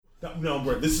No,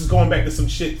 bro. This is going back to some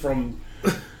shit from.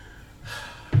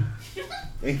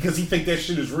 Because he think that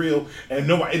shit is real, and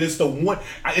nobody. And it's the one.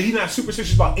 He's not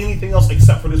superstitious about anything else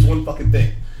except for this one fucking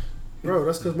thing. Bro,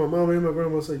 that's because my mom and my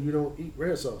grandma said you don't eat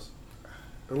red sauce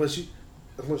unless you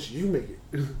make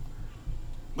it.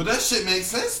 But that shit makes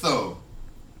sense though,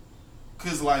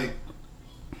 cause like,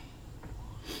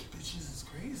 bitches is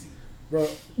crazy. Bro,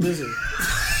 listen,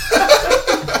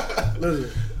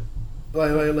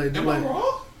 like, am I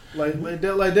wrong? Like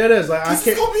that is like This I can't.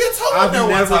 is gonna be a tough one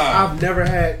one time.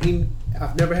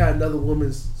 I've never had another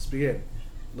woman's spaghetti.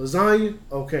 Lasagna,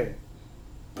 okay.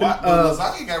 Why? But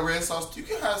lasagna got red sauce. You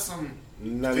can have some.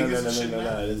 No.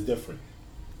 It's different.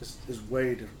 It's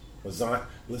way different.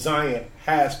 Lasagna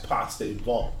has pasta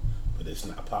involved, but it's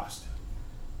not pasta.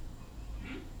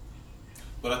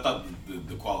 But I thought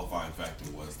the qualifying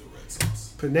factor was the red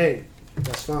sauce. Penne,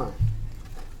 that's fine.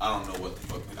 I don't know what the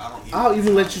fuck. I don't. I'll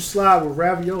even let you slide with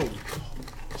ravioli.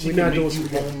 We're not doing you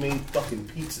homemade fucking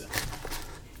pizza.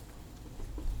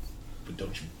 But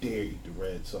don't you dare eat the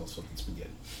red sauce fucking spaghetti.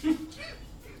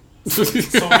 So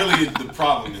really, the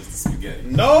problem is the spaghetti.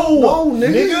 No,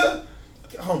 nigga.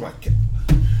 Oh my god.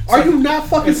 Are you not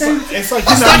fucking saying? It's like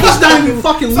he's not even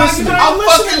fucking listening. I'm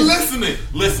fucking listening.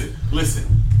 Listen.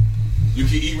 You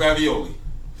can eat ravioli.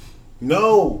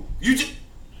 No. You just.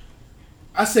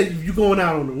 I said you going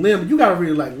out on a limb. You gotta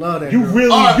really like love that. You girl.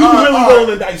 really rolling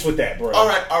the dice with that, bro. All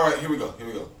right. Here we go.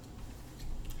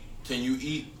 Can you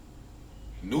eat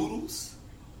noodles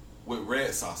with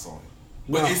red sauce on it?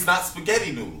 But it's not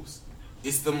spaghetti noodles.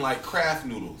 It's them like Kraft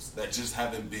noodles that just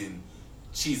haven't been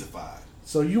cheesified.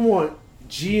 So you want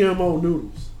GMO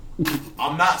noodles?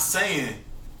 I'm not saying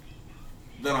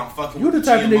that I'm fucking. You the with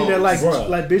type of nigga that Bruh.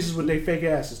 like bitches with their fake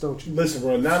asses, don't you? Listen,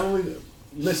 bro.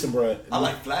 Listen, bro. I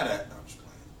like flat ass. No, I'm just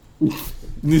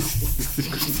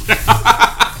playing.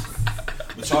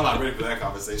 But y'all not ready for that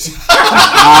conversation.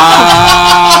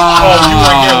 Oh, you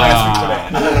weren't here last week for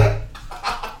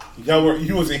that.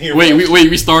 You wasn't here. Wait,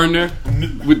 we starting there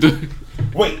with the.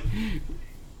 Wait,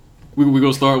 we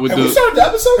gonna start with have the. we started the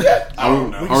episode yet? I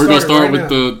don't know. Are we gonna start right with now.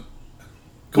 the?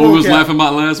 Come What on, we was Cap. laughing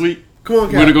about last week? Come on,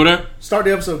 We're Cap. gonna go there. Start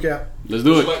the episode, Cap. Let's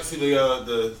do Would you it. like to see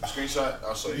the screenshot?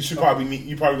 I'll show you. You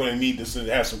probably going to need this to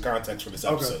have some context for this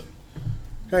Okay. episode.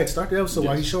 Hey, start the episode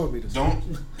while he's showing me this. Don't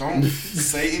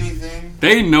say anything.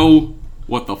 They know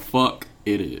what the fuck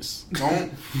it is.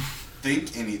 Don't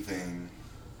think anything.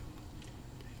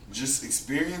 Just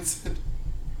experience it,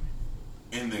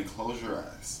 and then close your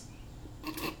eyes.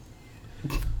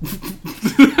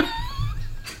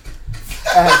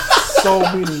 I have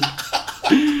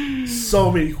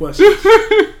so many questions.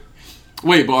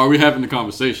 Wait, but are we having the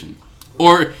conversation,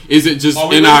 or is it just Are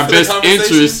we in ready our for the best conversation?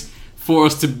 interest for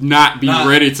us to not be Nah.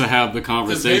 ready to have the Because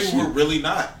conversation? maybe we're really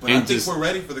not. But And I think just we're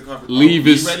ready for the conversation. leave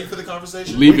Are us- we ready for the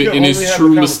conversation? Leave We it can in only its have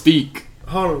true the mystique.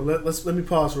 Hold on, let me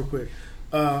pause real quick.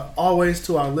 Always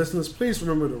to our listeners, please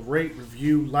remember to rate,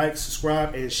 review, like,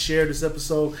 subscribe, and share this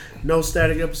episode. No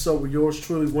Static episode with yours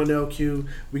truly, 1LQ.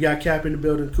 We got Cap in the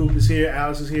building. Coop is here.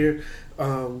 Alex is here.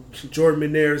 Jordan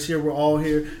McNair is here. We're all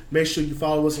here. Make sure you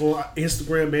follow us on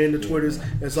Instagram and the Twitters.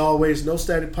 As always, No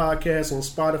Static Podcast on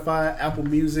Spotify, Apple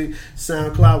Music,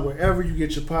 SoundCloud, wherever you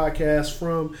get your podcasts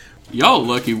from. Y'all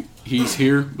lucky he's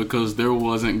here because there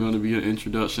wasn't going to be an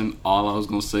introduction. All I was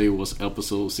going to say was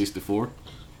episode 64.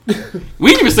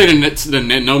 We didn't even say the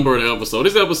net number of the episode.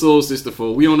 This is episode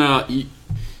 64. We on our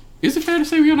Is it fair to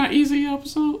say we on our easy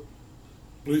episode?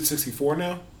 We're 64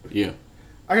 now? Yeah.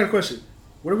 I got a question.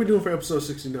 What are we doing for episode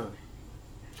 69?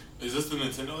 Is this the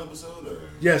Nintendo episode? Or?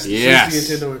 Yes, this Yes. is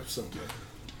the Nintendo episode.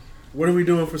 What are we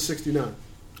doing for 69?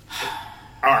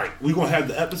 Alright, we're going to have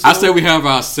the episode. I say we have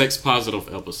our sex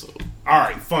positive episode.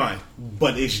 Alright, fine.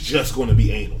 But it's just going to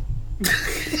be anal.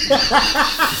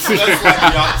 That's like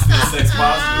the opposite of sex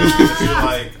positive. You're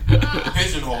like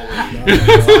pigeonholing the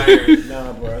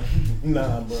entire,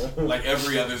 Nah, bro. like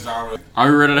every other genre. Are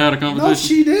we ready to have a No, conversation?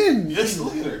 she didn't. Just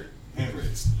look at her. Hand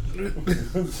raised.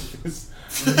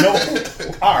 No.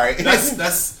 Alright.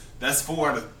 That's 4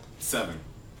 out of 7.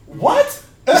 What?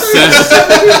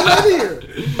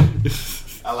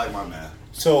 I like my math.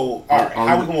 So, alright, Are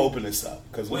how we- we going to open this up?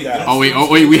 Because we Wait, got... Oh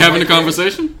wait, we having a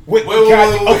conversation? Wait, Wait.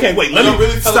 Okay, wait, let me...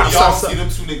 really tell Stop. y'all see them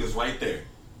two niggas right there.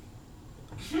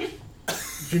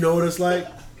 You know what it's like?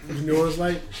 You know what it's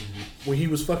like? When he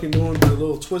was fucking doing the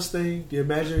little twist thing, the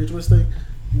imaginary twist thing?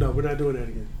 No, we're not doing that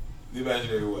again. The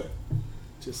imaginary what?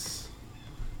 Just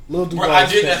little Bro, I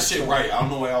did that shit right. I don't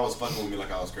know why y'all was fucking with me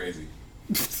like I was crazy.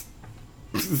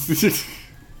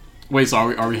 Wait, so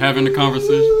are we having the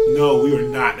conversation? No, we are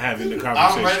not having the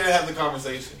conversation. I'm ready to have the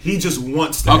conversation. He just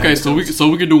wants to Okay, have so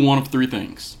we can do one of three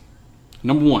things.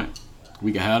 Number one,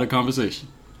 we can have a conversation.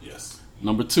 Yes.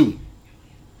 Number two,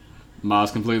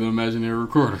 Miles can play the imaginary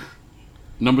recorder.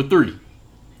 Number three,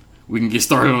 we can get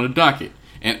started on the docket.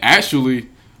 And actually,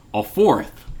 a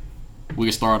fourth, we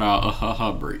can start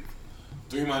our break.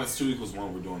 3 minus 2 equals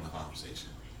 1. We're doing the conversation.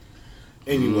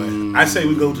 Anyway, I say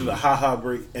we go to the ha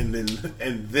break and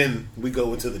then we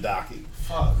go into the docket.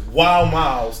 Fuck. While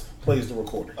Miles plays the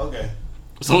recorder. Okay.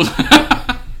 So,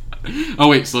 oh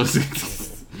wait, so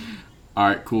all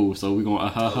right, cool. So we're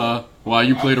gonna while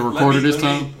you play the recorder this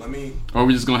time, or are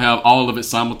we just gonna have all of it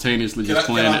simultaneously, just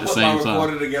playing at the same time? Can I put my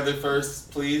recorder together first,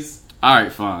 please? All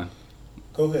right, fine.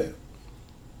 Go ahead.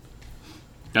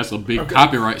 That's a big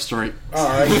copyright strike. All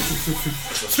right.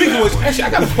 Speaking of which, actually, I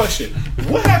got a question.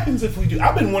 What happens if we do?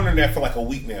 I've been wondering that for like a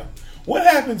week now. What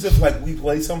happens if like we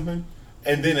play something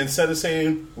and then instead of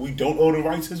saying we don't own the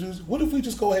rights to music, what if we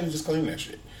just go ahead and just claim that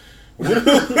shit?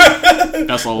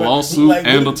 That's a lawsuit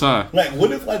and a tie. Like,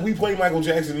 what if like we play Michael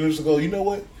Jackson and just go, you know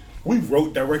what? We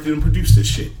wrote, directed, and produced this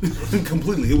shit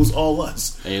completely. It was all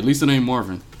us. Hey, at least it ain't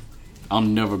Marvin.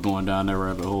 I'm never going down that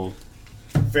rabbit hole.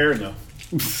 Fair enough.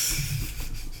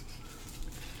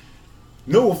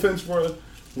 No offense, bro.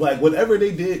 Like, whatever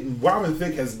they did, Robin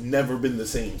Thicke has never been the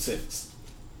same since.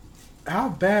 How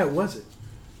bad was it?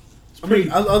 I mean,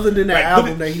 other than that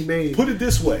album that he made. Put it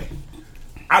this way.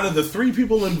 Out of the 3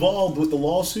 people involved with the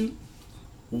lawsuit,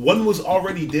 1 was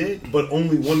already dead, but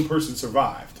only 1 person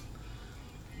survived.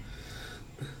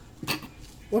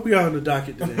 What we got on the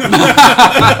docket today?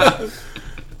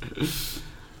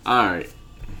 Alright.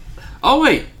 Oh,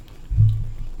 wait.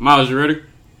 Miles, you ready?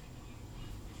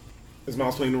 Is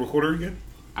Miles playing the recorder again?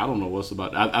 I don't know what's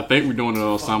about. I think we're doing it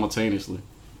all simultaneously.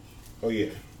 Oh, yeah.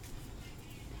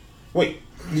 Wait,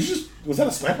 was that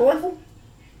a sniper rifle?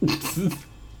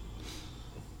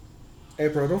 Hey,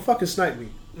 bro, don't fucking snipe me.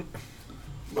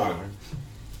 Wow.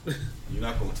 You're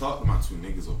not gonna talk to my 2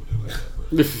 niggas over there like that,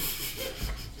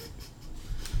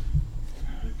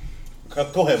 bro.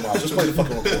 Go ahead, Miles. Just play the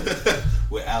fucking recorder.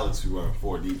 With Alex, we run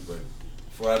 4 deep, but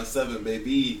 4 out of 7,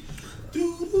 baby.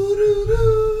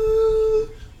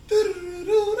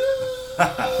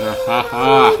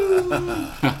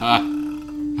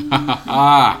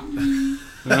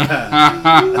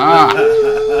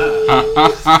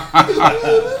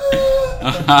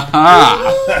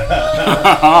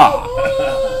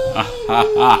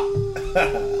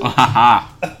 I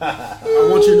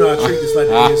want you to know I treat this like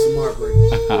an ASMR break.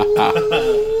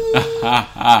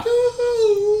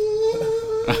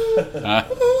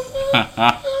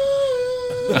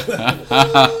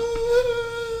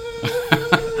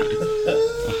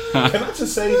 Can I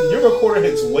just say, your recorder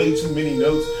hits way too many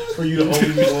notes for you to only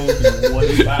be going through 1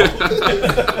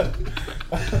 vowel.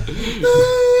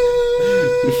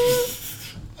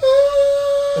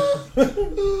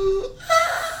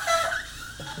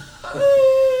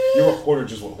 Your recorder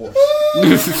just went hoarse.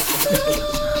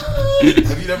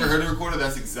 Have you never heard a recorder?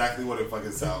 That's exactly what it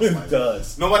fucking sounds like. It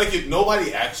does.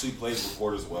 Nobody actually plays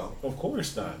recorders well. Of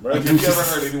course not, bro. Like, have you ever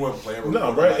heard anyone play a recorder?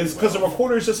 No, bro. Like, It's because a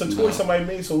recorder is just a toy somebody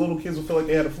made so little kids will feel like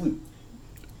they had a flute.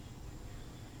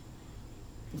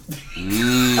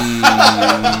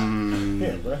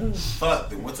 Yeah, bro. Fuck,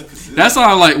 then what's a cassette? That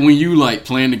sounds like when you like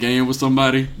playing the game with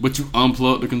somebody, but you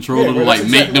unplug the controller Yeah, bro, to like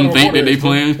that's make exactly them what a think that recorder they is,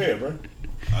 playing. Yeah, bro.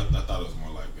 I thought it was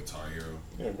more like Guitar Hero.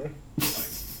 Yeah, bro. Like,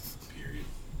 period.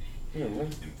 Yeah, bro.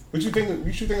 What you think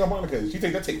of harmonica is? You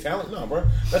think that take talent? No, bro.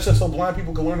 That's just so blind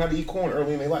people can learn how to eat corn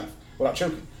early in their life without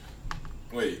choking.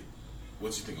 Wait,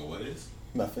 what you think of what is?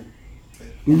 Nothing.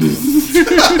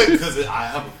 Because I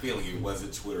have a feeling it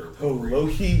wasn't Twitter Oh, appropriate. low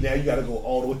key. Now you got to go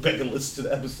all the way back and listen to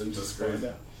the episode just to find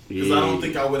out. Because I don't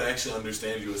think I would actually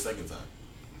understand you a second time.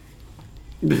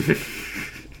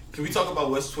 Can we talk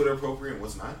about what's Twitter appropriate and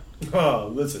what's not?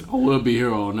 Oh, listen. I will be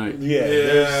here all night. Yeah.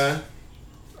 there's-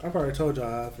 I've already told y'all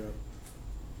how I feel.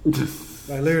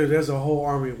 Like, literally, there's a whole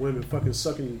army of women fucking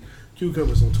sucking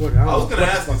cucumbers on Twitter. I was going to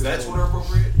ask, is that Twitter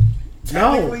appropriate?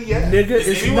 No, Technically, yeah. nigga, Is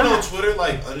it's anyone on not. Twitter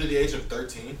like under the age of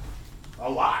 13? A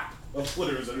lot of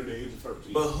Twitter is under the age of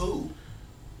 13. But who?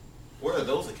 Where are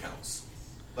those accounts?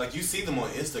 Like, you see them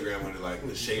on Instagram under like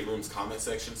the Shade Room's comment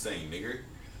section saying nigger,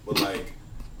 but like,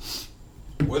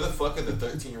 where the fuck are the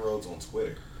 13-year-olds on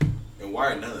Twitter? And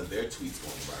why are none of their tweets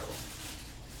going viral?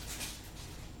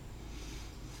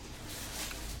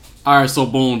 Alright, so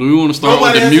boom, do we want to start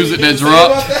Nobody with the has music anything that to say about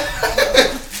dropped? that?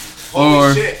 Or-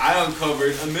 Holy shit, I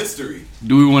uncovered a mystery.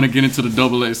 Do we want to get into the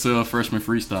Double XL freshman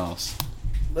freestyles?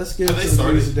 Let's get Have into they the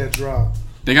started? music that dropped.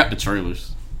 They got the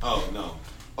trailers. Oh, no.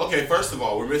 Okay, first of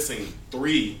all, we're missing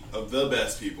 3 of the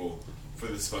best people for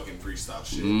this fucking freestyle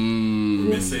shit.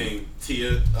 We're missing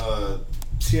Tia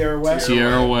Tierra Whack.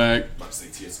 Tierra Whack. I'm about to say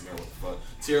Tierra, what the fuck?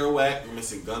 Tierra Whack, we're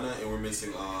missing Gunna, and we're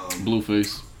missing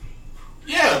Blueface.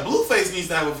 Yeah, Blueface needs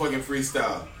to have a fucking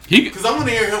freestyle. Because I want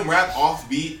to hear him rap off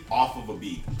of a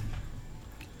beat.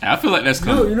 I feel like that's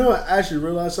coming. You know, I actually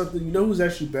realized something. You know who's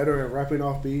actually better at rapping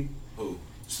off beat? Who?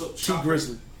 T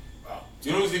Grizzly.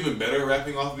 You know who's even better at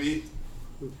rapping off beat?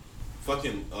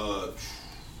 Fucking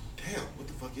damn, what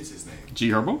the fuck is his name? G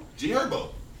Herbo. G Herbo.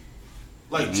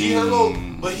 Like G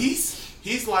Herbo, but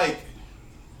he's like,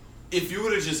 if you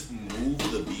were to just move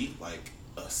the beat like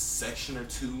a section or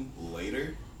two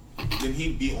later, then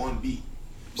he'd be on beat.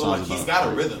 But like he's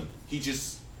got a rhythm.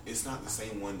 It's not the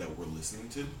same one that we're listening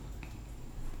to.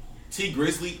 T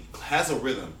Grizzly has a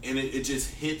rhythm, and it just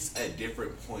hits at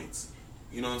different points.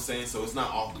 You know what I'm saying? So it's not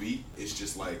off beat. It's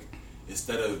just like,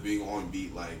 instead of being on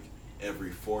beat like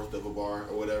every fourth of a bar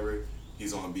or whatever,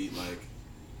 he's on beat like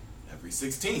every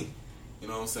 16th. You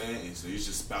know what I'm saying? And so he's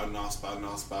just spouting off,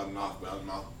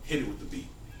 hit it with the beat.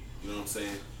 You know what I'm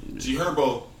saying? G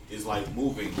Herbo is like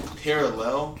moving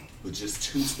parallel, but just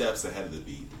 2 steps ahead of the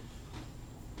beat.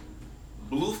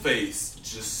 Blueface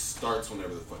just starts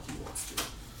whenever the fuck he wants to.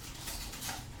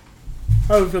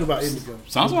 How do you feel about Indigo?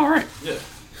 Sounds alright. Yeah.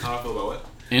 How I feel about what?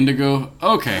 Indigo.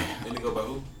 Okay. Indigo by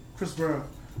who? Chris Brown.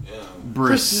 Yeah.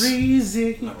 Briss.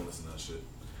 Breezy. I'm not gonna listen to that shit.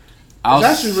 It's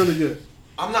actually really good.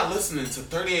 I'm not listening to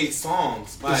 38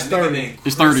 songs by It's a 30. nigga named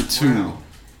Chris It's 32. Brown.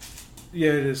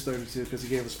 Yeah, it is 32 because he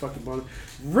gave us fucking money.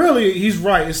 Really, he's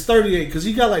right. It's 38 because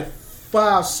he got like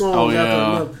 5 songs after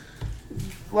another.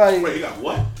 Like, Wait, you got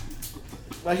what?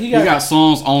 like he You got, got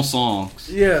songs on songs.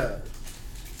 yeah.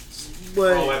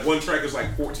 But like one track is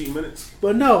like 14 minutes.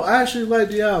 But no, I actually like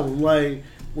the album. Like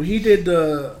when he did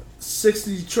the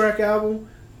 60 track album,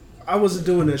 I wasn't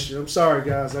doing that shit. I'm sorry,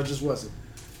 guys, I just wasn't.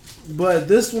 But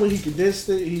this one, he condensed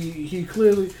it. He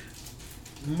clearly.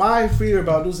 My fear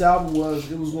about this album was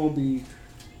it was going to be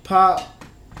pop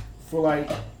for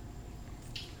like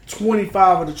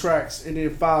 25 of the tracks and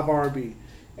then 5 R&B,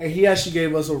 and he actually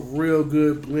gave us a real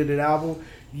good blended album.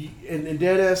 And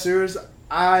dead ass serious,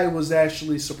 I was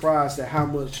actually surprised at how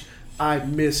much I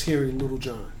miss hearing Little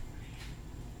John.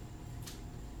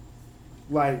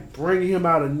 Like, bringing him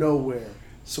out of nowhere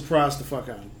surprised the fuck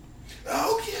out of me.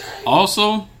 Okay.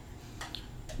 Also,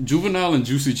 Juvenile and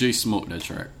Juicy J smoked that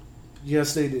track.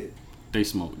 Yes, they did. They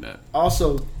smoked that.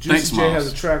 Also, Juicy Thanks, J Miles.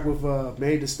 has a track with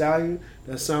Made the Stallion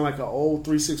that sound like an old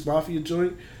 3-6 Mafia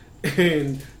joint.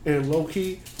 And low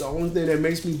key, the only thing that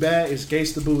makes me bad is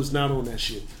Gangsta Boo is not on that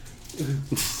shit.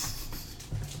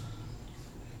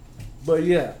 But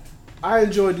yeah, I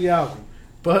enjoyed the album.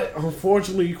 But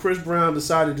unfortunately, Chris Brown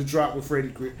decided to drop when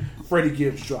Freddie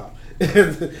Gibbs dropped.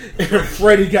 And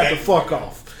Freddie got the fuck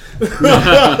off.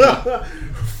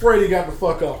 Freddie got the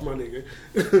fuck off, my nigga.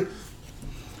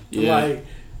 Yeah.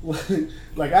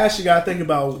 Like I actually got to think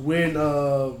about when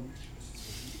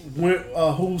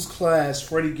whose class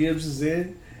Freddie Gibbs is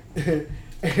in,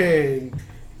 and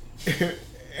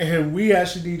we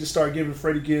actually need to start giving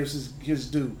Freddie Gibbs his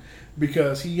due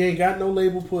because he ain't got no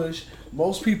label push.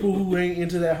 Most people who ain't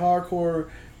into that hardcore,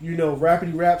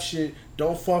 rapidy rap shit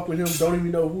don't fuck with him. Don't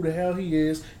even know who the hell he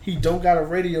is. He don't got a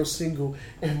radio single,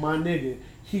 and my nigga,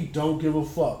 he don't give a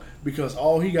fuck because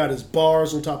all he got is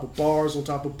bars on top of bars on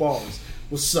top of bars.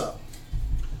 What's up?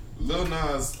 Lil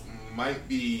Nas might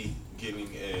be getting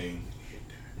a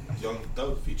Young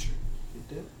Thug feature.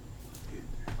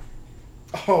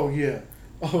 Oh yeah.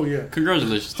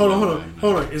 Congratulations. Hold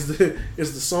on. Is the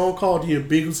song called the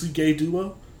Ambiguously Gay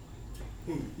Duo?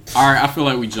 Alright, I feel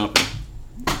like we jumping.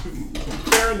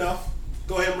 Fair enough.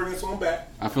 Go ahead and bring this one back.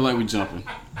 I feel like we jumping.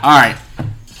 Alright.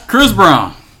 Chris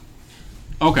Brown.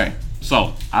 Okay,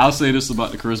 so I'll say this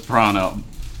about the Chris Brown album.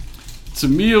 To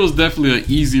me, it was definitely an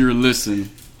easier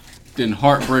listen than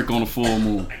Heartbreak on a Full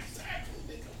Moon.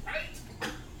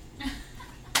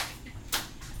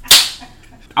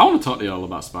 I want to talk to y'all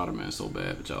about Spider-Man so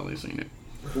bad, but y'all ain't seen it.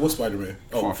 What's Spider-Man?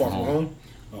 Oh, Far From Home.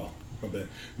 Oh, my bad.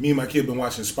 Me and my kid been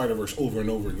watching Spider-Verse over and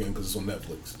over again because it's on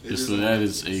Netflix. That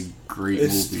is a great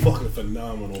It's movie. fucking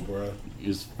phenomenal, bro.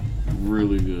 It's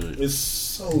really good. It's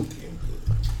so damn good.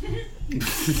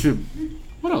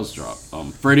 What else dropped?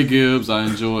 Freddie Gibbs, I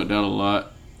enjoyed that a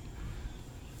lot.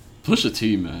 Pusha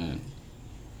T, man.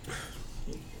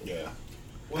 Yeah.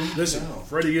 Listen,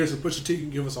 Freddie Gibbs and Pusha T can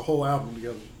give us a whole album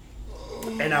together,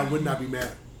 and I would not be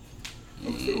mad.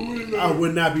 I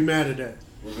would not be mad at that.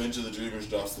 Revenge of the Dreamers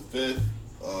drops the 5th.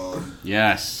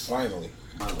 Yes. Finally.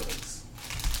 My legs.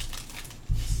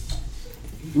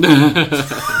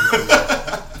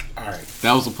 All right.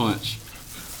 That was a punch,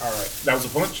 All right. That was a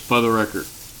punch? for the record.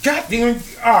 God damn it.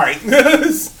 All right.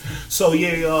 So,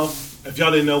 yeah, y'all. If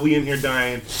y'all didn't know, we in here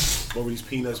dying. Over these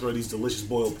peanuts, bro. These delicious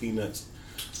boiled peanuts.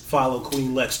 Follow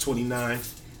Queen Lex 29.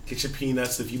 Get your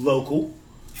peanuts if you local.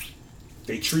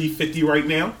 They $3.50 right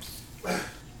now.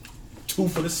 2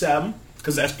 for the 7,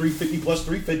 because that's $3.50 plus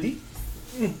 $3.50.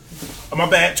 Oh, my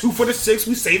bad. 2 for the 6.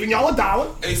 We saving y'all $1.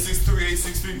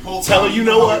 863 poll. Tell her you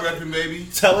know what. Repping, baby.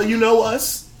 Tell her you know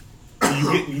us.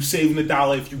 You saving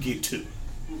 $1 if you get 2.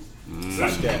 It's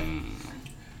like that.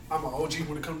 I'm an OG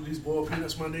when it comes to these boiled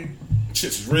peanuts, my nigga.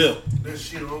 Shit's real.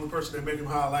 She the only person that make them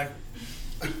how I like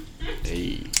them.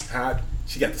 Hey. Hot.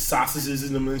 She got the sausages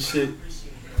in them and shit.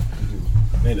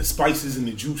 And the spices and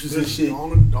the juices and shit. The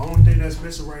only thing that's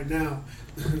missing right now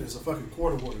is a fucking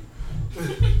quarter water.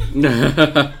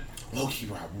 Low-key,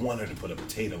 bro, I want her to put a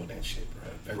potato in that shit, bro.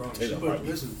 That potato might be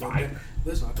Listen, fire.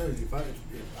 I'll tell you, if I can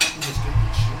just get the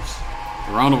chips,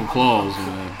 Round of applause,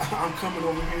 man. I'm coming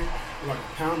over here with like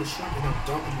a pound of shrimp and I'm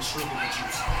dumping the shrimp in the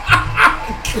juice.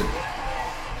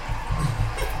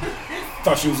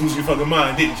 Thought she was losing your fucking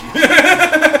mind, didn't you?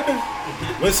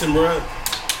 Listen, bro.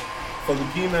 Fucking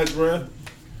peanuts, bro.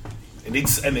 And they be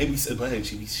saying, man,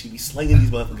 she be slinging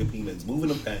these motherfucking peanuts, moving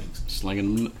them things.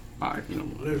 Slinging them. Alright, you know.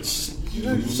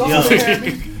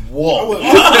 Whoa.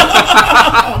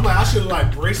 I'm like, I should have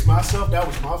like braced myself. That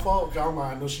was my fault. I'm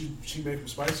like, I know she make them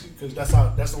spicy because that's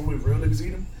the only way real niggas eat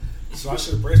them. So I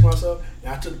should have braced myself.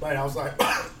 And I took the bite. I was like,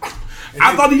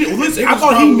 I thought he knew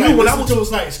when I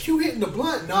was like, is Q hitting the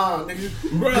blunt? Nah, nigga.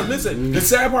 Bro, listen. The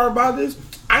sad part about this,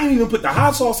 I ain't even put the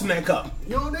hot sauce in that cup.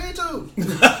 You don't need to.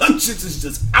 Them shits is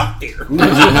just out there. Them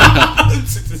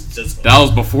shits is just. That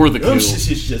was before the kill. Them shits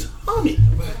is just humming.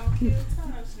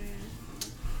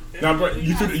 Now, bro,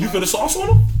 you threw the sauce on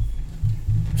them?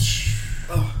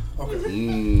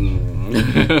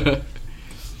 Okay.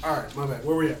 All right, my bad.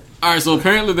 Where we at? Alright, so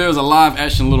apparently there's a live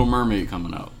action Little Mermaid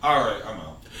coming out. Alright, I'm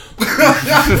out.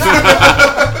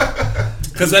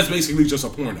 Because that's basically just a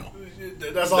porno.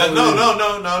 That's all.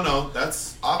 No.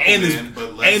 That's Aquaman, And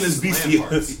but less land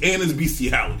parts. his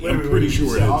bestiality. Wait, I'm pretty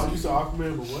sure it You is. said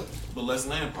Aquaman, but what? But less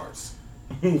land parts.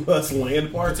 Less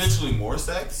land parts. Potentially more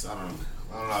sex. I don't know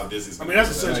how Disney's. I mean,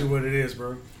 that's essentially what it is,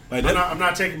 bro. Like I'm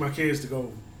not taking my kids to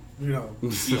go,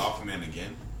 see Aquaman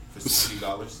again for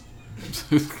 $60.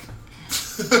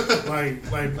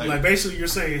 like basically you're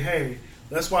saying, hey,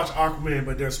 let's watch Aquaman,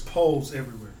 but there's poles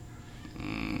everywhere.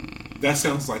 That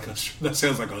sounds like an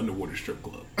underwater strip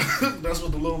club. That's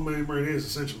what the Little Mermaid is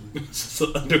essentially.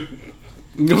 Fair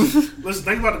Listen,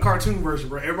 think about the cartoon version,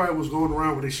 bro. Everybody was going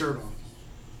around with their shirt off.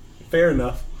 Fair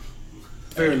enough.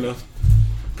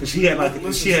 Because she had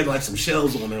like some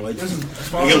shells on her. Like, Listen,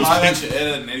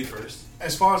 Edda and Eddie first.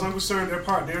 as far as I'm concerned, they're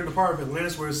in the part of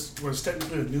Atlantis where it's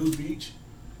technically a nude beach.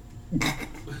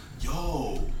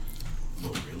 Yo,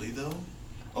 no, really though?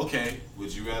 Okay,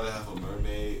 would you rather have a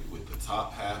mermaid with the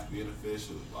top half being a fish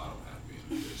or the bottom half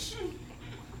being a fish?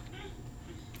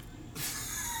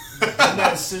 Isn't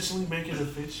that essentially making a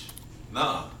fish?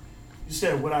 Nah. You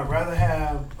said, would I rather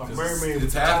have a mermaid with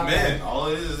It's the half top man. half? All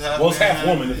it is half well, it's man, half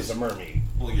woman if fish. it's a mermaid.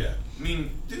 Well, yeah. I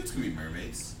mean, dudes can be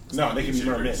mermaids. It's No, not they can be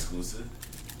gender mermaids. exclusive.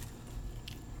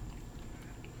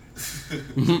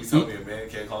 You tell me a man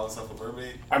can't call himself a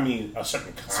mermaid? I mean, a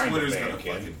certain kind Twitter's of man gonna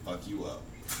can. fucking fuck you up.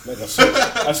 Like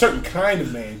a certain kind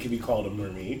of man can be called a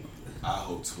mermaid. I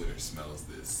hope Twitter smells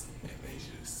this and they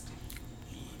just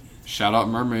eat it. Shout out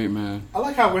Mermaid Man. I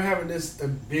like how we're having this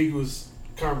ambiguous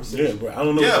conversation. Yeah, bro. I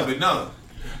don't know. Yeah, but no.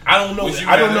 I don't know. Would you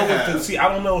I don't know rather what have- I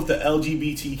don't know if the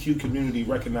LGBTQ community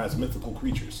recognize mythical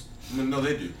creatures. No,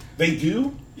 they do. They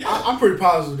do. Yeah. I'm pretty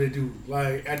positive they do.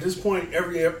 Like at this point,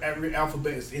 every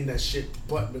alphabet is in that shit,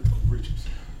 but mythical creatures.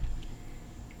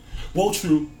 Well,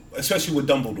 true, especially with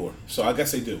Dumbledore. So I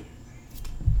guess they do.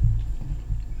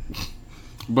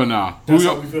 But nah. That's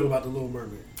how we feel about the Little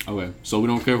Mermaid. Okay, so we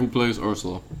don't care who plays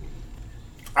Ursula.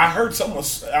 I heard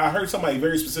somebody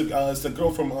very specific. It's the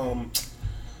girl from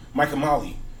Mike and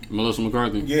Molly. Melissa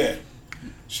McCarthy. Yeah,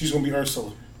 she's gonna be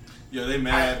Ursula. Yo, they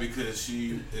mad because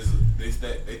she is. They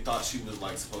thought she was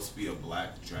like supposed to be a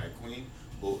black drag queen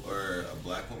or a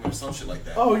black woman or some shit like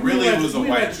that. Oh, you really? mean It was a you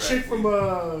mean white like the drag chick queen.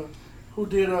 from who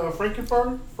did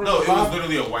Frankenfurter? No, it was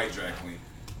literally a white drag queen.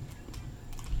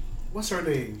 What's her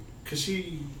name? Cause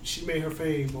she made her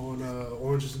fame on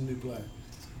Orange Is the New Black.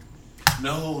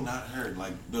 No, not her.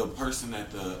 Like the person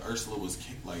that the Ursula was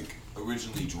like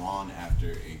originally drawn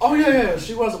after. Oh yeah,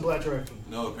 she was a black drag queen.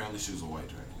 No, apparently she was a white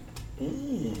drag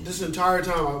queen. This entire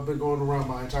time I've been going around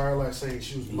my entire life saying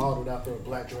she was modeled after a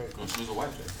black drag queen. No, she was a white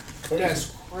drag queen.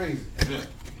 That's crazy. Yeah.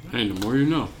 Hey, the more you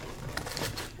know.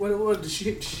 What did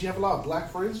she have a lot of black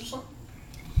friends or something?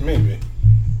 Maybe. You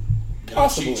know,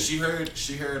 Possibly. She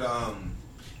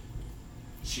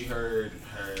heard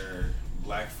her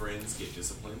black friends get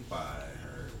disciplined by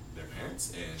their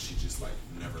parents, and she just like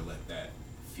never let that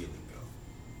feeling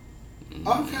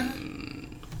go. Okay.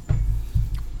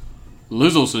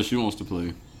 Lizzo says she wants to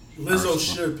play. Lizzo Ursula.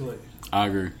 should play. I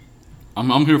agree.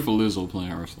 I'm here for Lizzo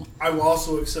playing Ursula. I will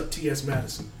also accept T.S.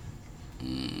 Madison.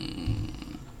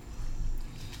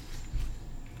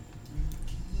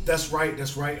 That's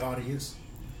right, audience.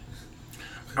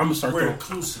 I'm gonna start We're throwing.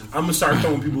 inclusive. I'm gonna start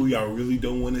throwing people y'all really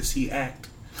don't want to see act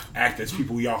as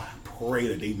people y'all pray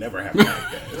that they never have to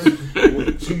act as.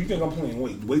 Wait, so you think I'm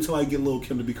playing? Wait till I get Lil'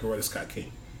 Kim to be Coretta Scott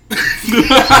King.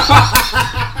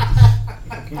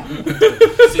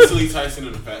 Cicely Tyson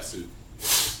in a fat suit.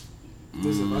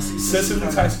 Listen, if I see Cicely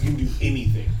Tyson can do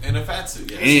anything. In a fat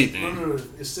suit, yes. Anything. No.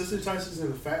 If Cicely Tyson's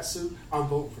in a fat suit, I'm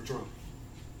voting for Trump.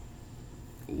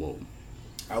 Whoa.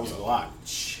 That was a lot.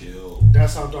 Chill.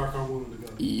 That's how dark I'm willing to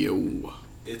go. Yo.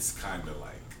 It's kind of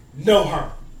like No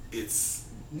her. it's.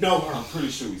 No her. I'm pretty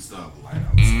sure we still have the light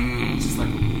outside. It's just like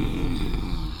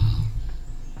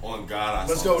on God. I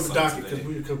Let's saw go with the sun docket today.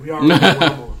 because we already know what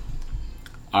I'm on.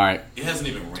 All right. It hasn't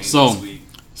even rained So, this week.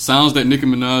 sounds that Nicki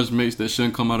Minaj makes that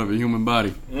shouldn't come out of a human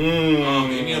body.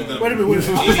 Any of them. Wait a minute. Wait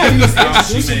a Any minute. of the sounds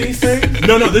Introducing she these makes. things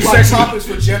No, this is like actually topics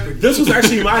for Jeopardy. this was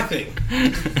actually my thing.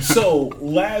 So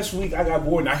last week I got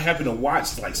bored and I happened to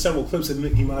watch like several clips of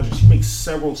Nicki Minaj and she makes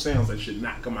several sounds that should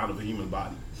not come out of a human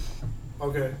body.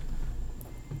 Okay.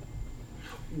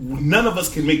 None of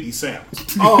us can make these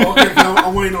sounds. Oh, okay.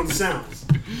 I'm waiting on the sounds.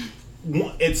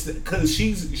 It's because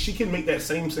she can make that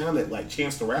same sound that like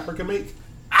Chance the Rapper can make,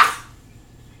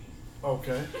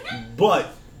 Okay.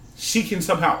 but she can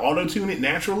somehow auto tune it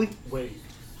naturally. Wait.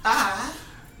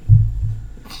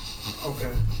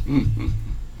 Okay.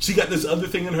 She got this other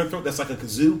thing in her throat that's like a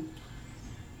kazoo,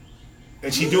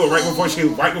 and she do it right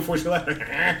before she left.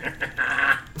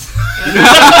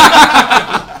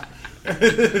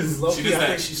 Low-key, does I that.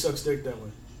 think she sucks dick that way.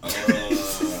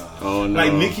 Oh, no.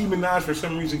 Like Nicki Minaj for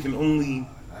some reason can only.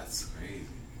 That's crazy.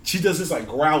 She does this like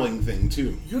growling thing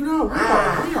too. You know, we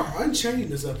are unchained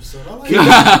this episode. I like it.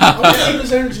 I want to keep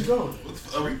this energy going.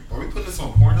 Are we putting this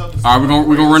on Pornhub? All right,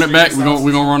 we're gonna run it back. We're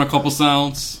gonna run a couple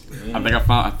sounds. I think I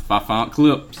found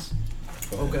clips.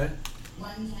 Okay.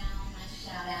 One town, my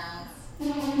shout outs.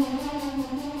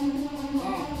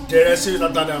 Yeah, that's serious.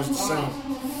 I thought that was the sound.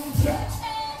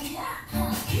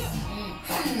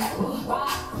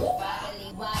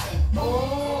 Wobbly wobbly.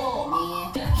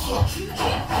 Oh, man.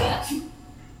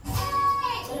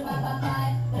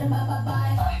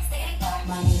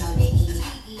 Money on the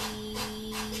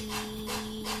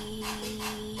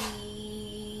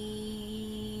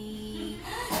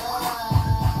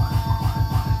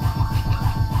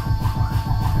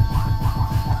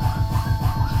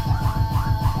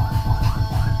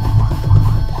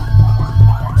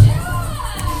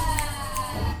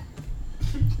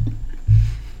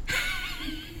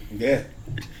Yeah,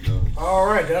 All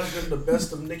right, that's been the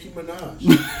best of Nicki Minaj.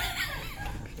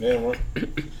 yeah, right.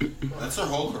 That's her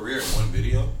whole career in one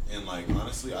video, and like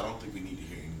honestly, I don't think we need to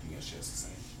hear anything else she has to say.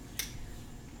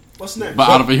 What's next? But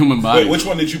out of a human body, Wait, which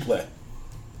one did you play?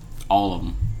 all of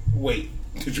them. Wait,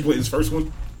 did you play this first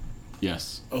one?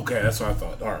 Yes. Okay, that's what I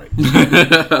thought. All right.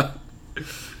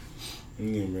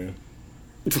 Yeah, man.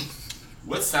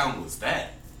 What sound was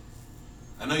that?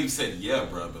 I know you said yeah,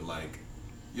 bruh, but like,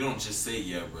 you don't just say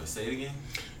yeah, bruh. Say it again.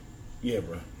 Yeah,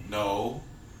 bro. No,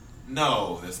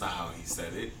 that's not how he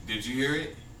said it. Did you hear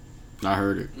it? I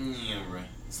heard it. Yeah, bruh.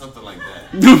 Something like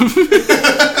that.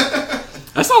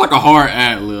 That sounds like a hard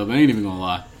ad lib. I ain't even gonna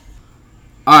lie.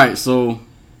 All right, so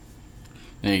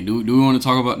hey, do we want to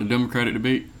talk about the Democratic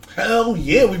debate? Hell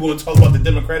yeah, we want to talk about the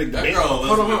Democratic That debate. girl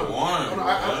Hold on, Elizabeth hold Warren. on.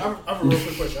 I have a real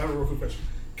quick question.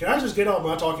 Can I just get all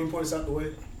my talking points out the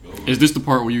way? Is this the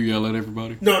part where you yell at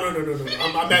everybody? No.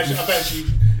 I'm actually.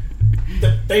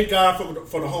 Thank God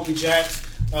for the homie Jax.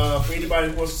 For anybody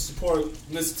who wants to support,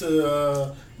 listen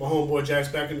to my homeboy Jax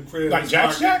back in the crib. Like His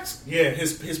Jax? Yeah,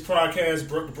 his podcast,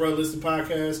 the Bruh Listen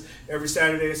podcast. Every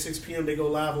Saturday at 6 p.m. they go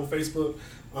live on Facebook,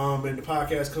 and the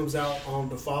podcast comes out on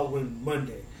the following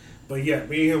Monday. But yeah,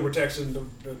 me and him were texting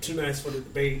the 2 nights for the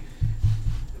debate.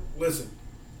 Listen,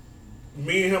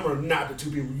 me and him are not the two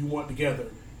people you want together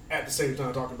at the same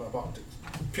time talking about politics.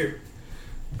 Period.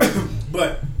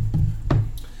 But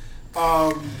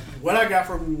what I got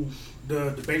from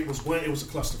the debate was one, it was a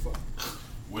clusterfuck.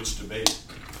 Which debate?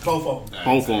 Both of them.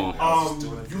 Both of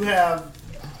them. You have,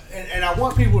 and I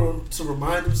want people to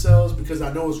remind themselves because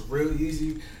I know it's real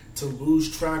easy to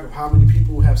lose track of how many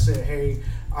people have said, "Hey,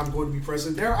 I'm going to be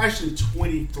president." There are actually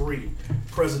 23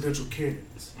 presidential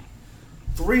candidates.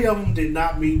 3 of them did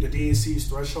not meet the DNC's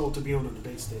threshold to be on the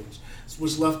debate stage,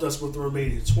 which left us with the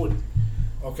remaining 20.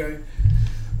 Okay,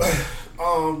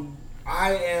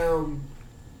 I am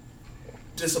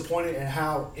disappointed at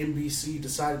how NBC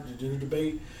decided to do the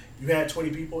debate. You had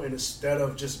 20 people, and instead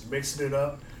of just mixing it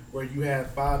up, where you had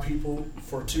 5 people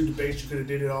for 2 debates, you could have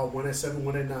did it all, one at 7,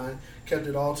 one at 9, kept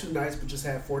it all 2 nights, but just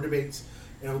had 4 debates.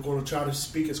 And I'm going to try to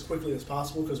speak as quickly as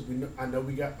possible because I know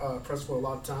we got pressed for a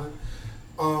lot of time.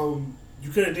 You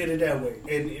could have did it that way,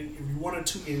 and if you wanted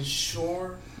to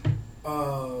ensure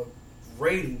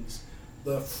ratings,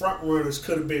 the front runners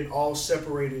could have been all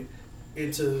separated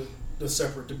into the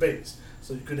separate debates.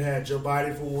 So you could have had Joe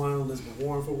Biden for one, Elizabeth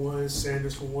Warren for one,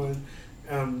 Sanders for one,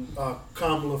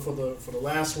 Kamala for the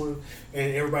last one,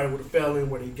 and everybody would have fell in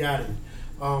where they got in.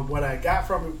 What I got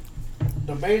from it,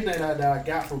 the main thing that I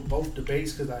got from both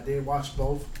debates, because I did watch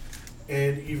both,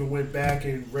 and even went back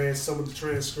and read some of the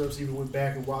transcripts, even went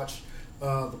back and watched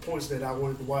the points that I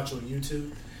wanted to watch on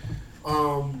YouTube.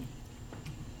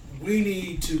 We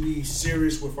need to be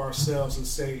serious with ourselves and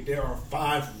say there are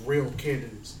 5 real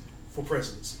candidates for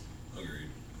presidency. Agreed.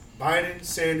 Biden,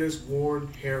 Sanders,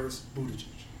 Warren, Harris, Buttigieg.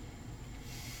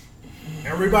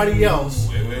 Everybody else.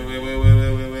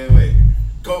 Wait.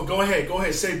 Go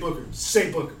ahead. Say Booker.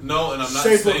 Say Booker. No, and I'm not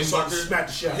Say saying Booker. So I Booker. can smack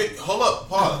the shit out. Hey, hold up,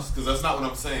 pause, because that's not what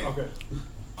I'm saying. Okay.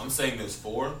 I'm saying there's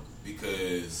 4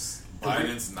 because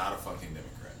Biden's not a fucking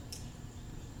Democrat.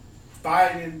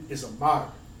 Biden is a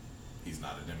moderate. He's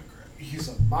not a Democrat. He's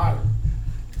a moderate.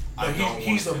 But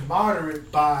he's a him.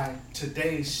 moderate by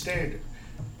today's standard.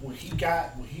 When he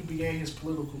began his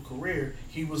political career,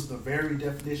 he was the very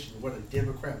definition of what a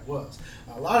Democrat was.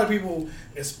 A lot of people,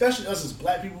 especially us as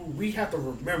black people, we have to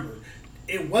remember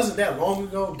it wasn't that long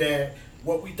ago that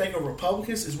what we think of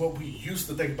Republicans is what we used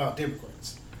to think about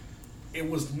Democrats. It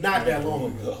was not that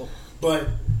long ago. But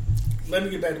let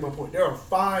me get back to my point. There are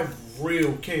 5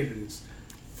 real candidates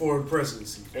for the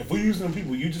presidency. If we're using them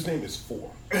people, you just named is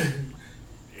 4.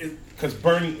 Because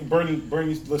Bernie's Bernie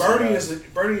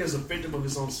is a victim of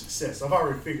his own success. I've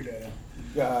already figured that out.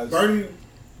 guys. Bernie,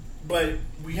 but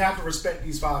we have to respect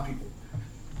these 5 people.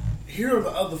 Here are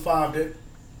the other 5 that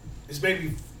is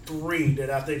maybe 3 that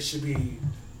I think should be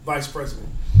vice president: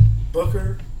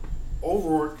 Booker,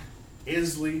 O'Rourke,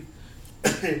 Inslee,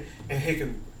 and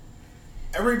Hickenlooper.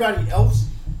 Everybody else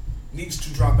needs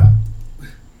to drop out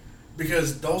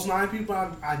because those 9 people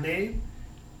I named,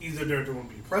 either they're going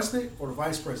to be president or the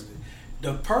vice president.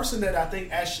 The person that I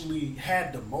think actually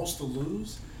had the most to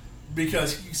lose,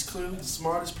 because he's clearly the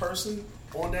smartest person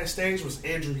on that stage, was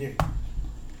Andrew Yang.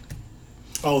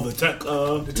 Oh, the tech.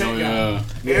 The tech guy.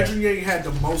 Yeah. Andrew Yang had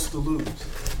the most to lose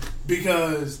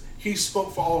because he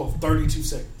spoke for all of 32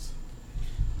 seconds.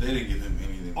 They didn't give him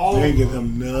anything. They didn't give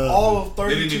him none. All of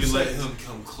 32 They didn't even let seconds. him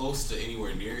come close to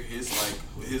anywhere near his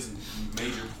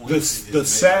major The points.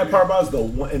 sad part about it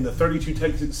is in the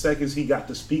 32 seconds he got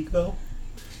to speak, though,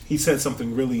 he said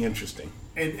something really interesting.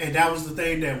 And that was the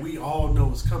thing that we all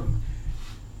know is coming.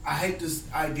 I hate this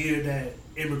idea that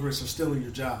immigrants are stealing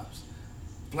your jobs.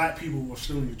 Black people are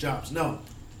stealing your jobs. No.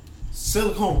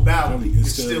 Silicon Valley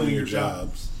is stealing your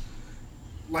jobs.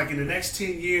 Like in the next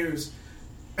 10 years,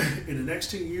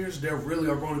 there really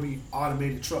are going to be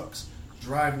automated trucks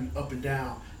driving up and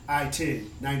down I-10,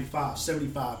 95,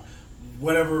 75,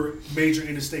 whatever major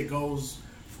interstate goes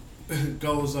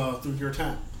through your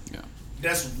town. Yeah.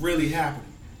 That's really happening.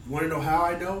 You want to know how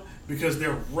I know? Because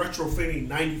they're retrofitting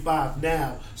 95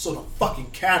 now so the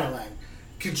fucking Cadillac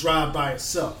can drive by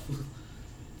itself.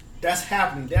 That's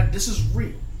happening. This is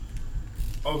real.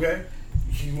 Okay?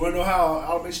 You want to know how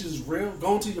automation is real?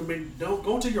 Go to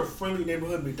your friendly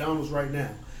neighborhood McDonald's right now.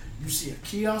 You see a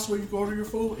kiosk where you can order your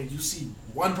food, and you see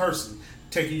one person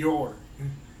taking your order.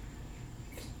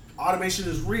 Automation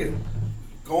is real.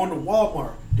 Going to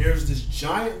Walmart, there's this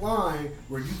giant line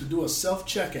where you can do a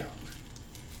self-checkout.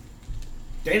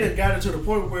 They done got it to the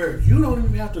point where you don't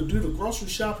even have to do the grocery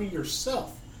shopping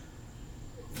yourself.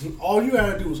 All you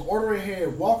gotta do is order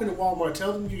ahead, walk into Walmart,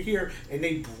 tell them you're here, and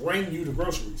they bring you the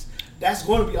groceries. That's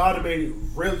going to be automated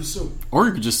really soon. Or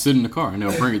you could just sit in the car and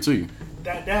they'll bring it to you.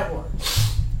 That part.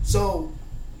 So,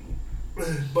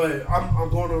 but I'm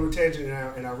going on a tangent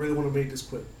now, and I really want to make this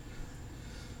quick.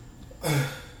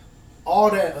 All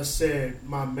that said,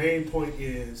 my main point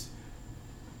is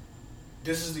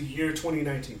this is the year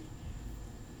 2019.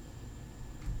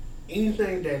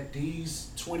 Anything that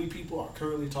these 20 people are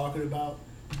currently talking about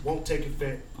won't take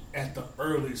effect at the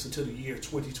earliest until the year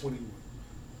 2021.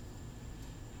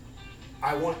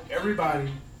 I want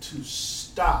everybody to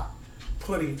stop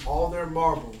putting all their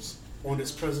marbles on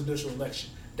this presidential election.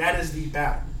 That is the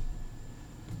battle.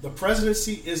 The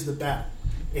presidency is the battle.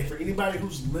 And for anybody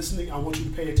who's listening, I want you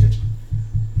to pay attention.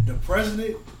 The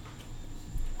president,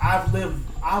 I've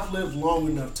lived long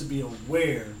enough to be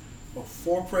aware of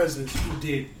 4 presidents who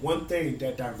did one thing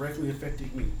that directly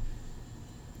affected me.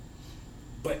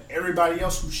 But everybody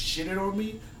else who shitted on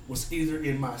me was either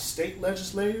in my state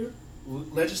legislator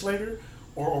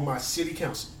or on my city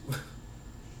council.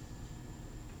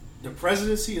 The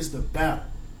presidency is the battle.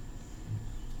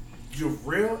 Your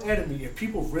real enemy, if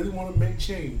people really want to make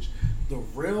change, the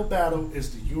real battle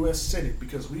is the U.S. Senate,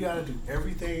 because we got to do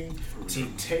everything to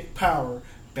take power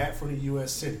back from the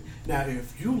U.S. Senate. Now,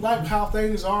 if you like how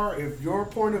things are, if your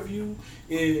point of view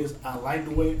is, I like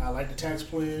the tax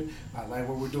plan, I like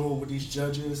what we're doing with these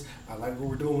judges, I like what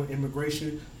we're doing with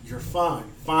immigration, you're fine.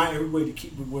 Find every way to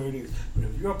keep it where it is. But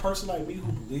if you're a person like me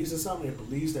who believes in something and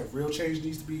believes that real change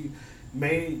needs to be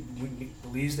made,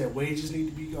 believes that wages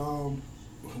need to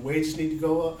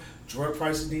go up, drug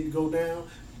prices need to go down,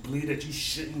 believe that you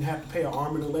shouldn't have to pay an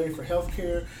arm and a leg for health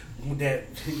care, that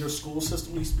your school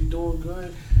system needs to be doing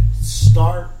good,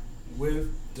 start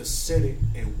with the Senate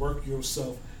and work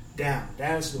yourself down.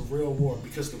 That is the real war,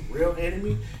 because the real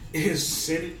enemy is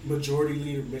Senate Majority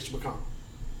Leader Mitch McConnell.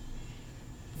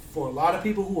 For a lot of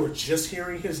people who are just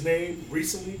hearing his name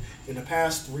recently in the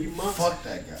past 3 months, Fuck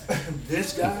that guy.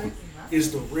 this guy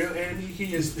is the real enemy.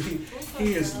 He is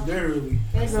literally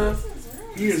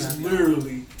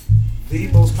the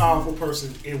most powerful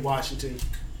person in Washington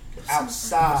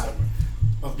outside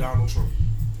of Donald Trump.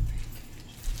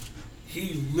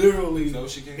 He literally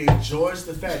enjoys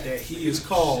the fact that he is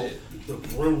called the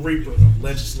Grim Reaper of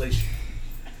legislation.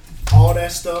 All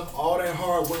that stuff, all that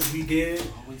hard work we did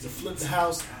to flip the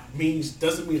House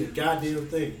doesn't mean a goddamn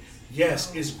thing.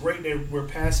 Yes, it's great that we're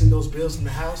passing those bills in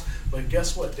the House, but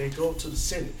guess what? They go to the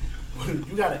Senate.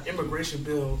 You got an immigration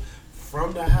bill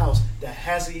from the House that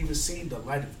hasn't even seen the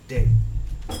light of day.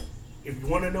 If you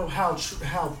want to know how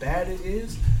bad it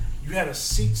is, you had a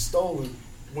seat stolen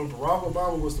when Barack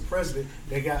Obama was the president.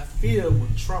 They got filled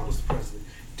when Trump was the president.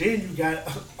 Then you got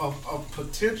a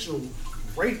potential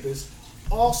rapist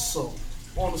also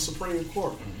on the Supreme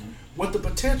Court with the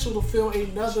potential to fill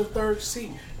another 3rd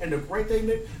seat. And the great thing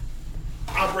that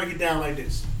I'll break it down like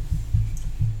this: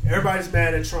 everybody's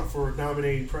mad at Trump for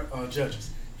nominating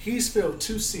judges. He's filled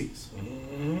 2 seats.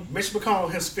 Mitch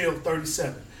McConnell has filled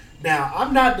 37. Now,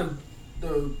 I'm not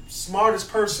the smartest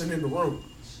person in the room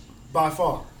by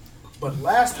far, but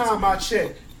last time I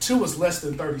checked, 2 is less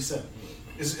than 37.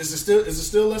 Is it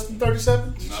still less than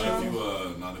 37?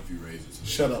 Not if you raise it.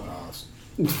 Shut up, Oz.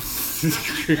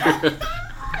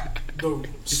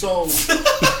 So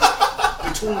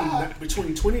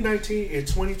between 2019 and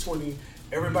 2020,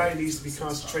 everybody needs to be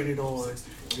concentrated on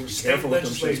your state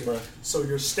legislators. So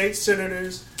your state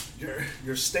senators,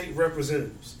 your state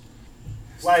representatives.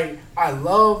 Like, I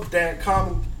love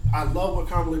what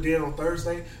Kamala did on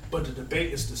Thursday, but the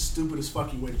debate is the stupidest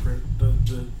fucking way to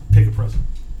pick a president.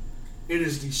 It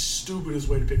is the stupidest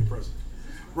way to pick a president.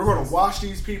 We're going to watch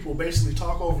these people basically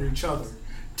talk over each other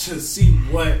to see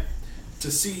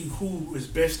who is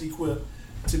best equipped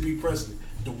to be president.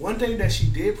 The one thing that she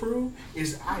did prove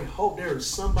is, I hope there is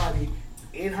somebody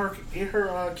in her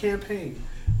campaign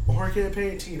or her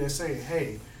campaign team that's saying,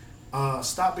 hey,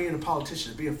 stop being a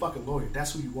politician, be a fucking lawyer.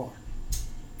 That's who you are.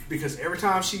 Because every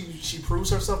time she proves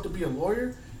herself to be a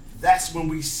lawyer, that's when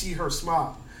we see her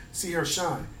smile, see her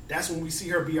shine. That's when we see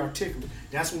her be articulate.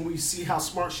 That's when we see how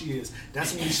smart she is.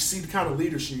 That's when we see the kind of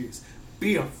leader she is.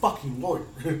 Be a fucking lawyer.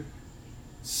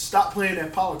 Stop playing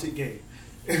that politic game.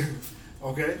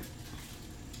 Okay?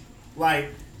 Like,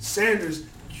 Sanders,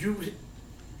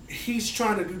 he's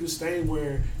trying to do this thing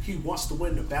where he wants to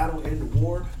win the battle and the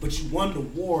war, but you won the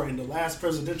war in the last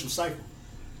presidential cycle.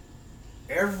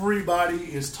 Everybody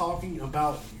is talking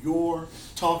about your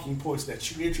talking points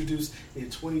that you introduced in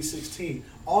 2016.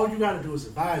 All you got to do is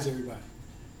advise everybody.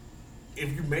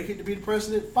 If you make it to be the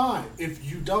president, fine. If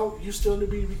you don't, you still to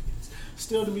be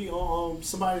on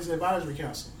somebody's advisory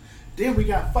council. Then we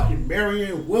got fucking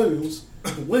Marianne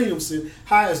Williamson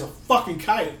high as a fucking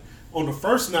kite on the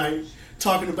first night,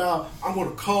 talking about, I'm going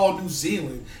to call New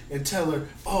Zealand and tell her,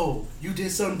 oh, you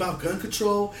did something about gun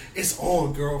control? It's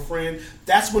on, girlfriend.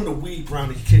 That's when the weed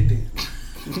brownie kicked in.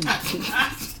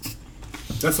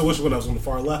 That's the which one that was on the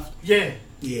far left? Yeah.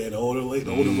 Yeah, the older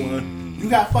one. You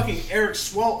got fucking Eric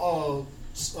Swalson,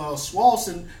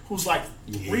 who's like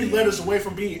 3 letters away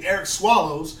from being Eric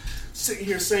Swallows, sitting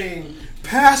here saying,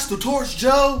 pass the torch,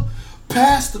 Joe.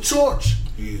 Pass the torch.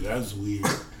 Yeah, that's weird.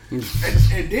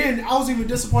 And then I was even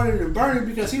disappointed in Bernie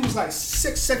because he was like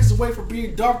 6 seconds away from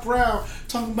being dark brown,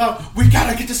 talking about, we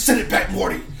gotta get the Senate back,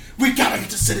 Morty. We gotta get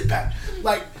the Senate back.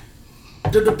 Like,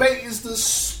 the debate is the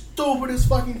stupidest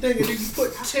fucking thing, and then you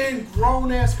put 10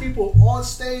 grown ass people on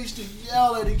stage to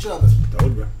yell at each other.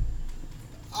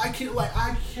 I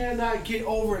cannot get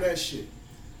over that shit.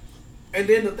 And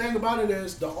then the thing about it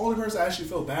is, the only person I actually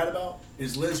feel bad about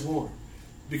is Liz Warren,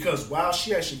 because while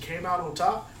she actually came out on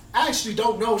top, I actually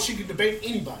don't know if she can debate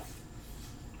anybody.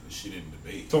 She didn't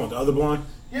debate. Talking about the other blonde?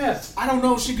 Yes, I don't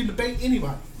know if she can debate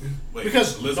anybody. Wait,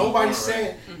 Because Liz nobody Warren,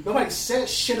 said nobody said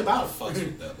shit about fucks it.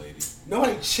 with that lady.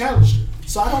 Nobody challenged her.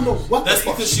 So I don't know what That's the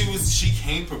fuck. because she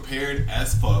came prepared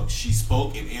as fuck. She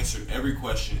spoke and answered every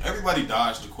question. Everybody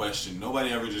dodged the question.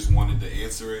 Nobody ever just wanted to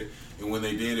answer it. And when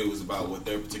they did, it was about what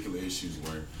their particular issues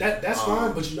were. That's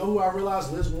fine, but you know who I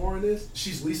realized Liz Warren is?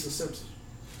 She's Lisa Simpson.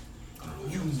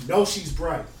 You know she's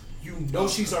bright. You know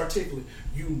she's articulate.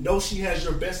 You know she has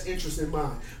your best interest in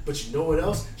mind. But you know what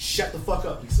else? Shut the fuck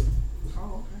up, Lisa.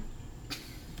 Oh, okay.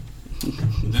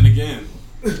 But then again,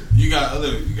 you got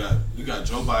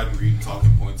Joe Biden reading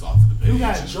talking points off of the page. You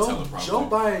got and Joe teleprompter.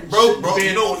 Biden. Bro, being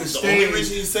you know on the the stage only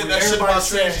reason he said where that shit everybody about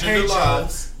said, transgender "Hey, Joe,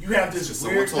 lives. you have this Because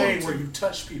weird someone told thing him where to. you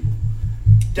touch people."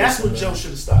 That's when Joe should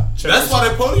have stopped. That's why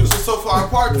their podiums were so far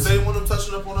apart, because they didn't want them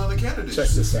touching up on other candidates.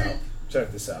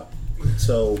 Check this out.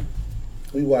 So,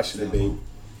 we watched the debate,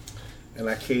 and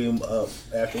I came up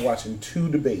after watching 2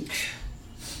 debates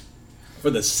for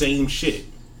the same shit.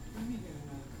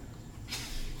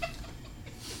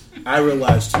 I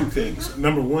realized 2 things.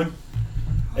 Number one,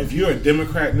 if you're a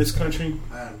Democrat in this country,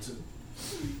 I am too.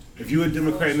 if you're a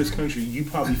Democrat in this country, you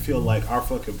probably feel like our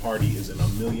fucking party is in a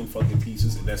million fucking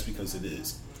pieces, and that's because it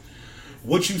is.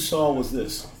 What you saw was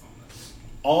this.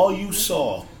 All you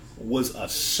saw was a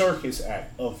circus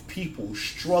act of people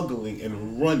struggling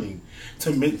and running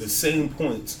to make the same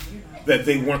points that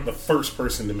they weren't the first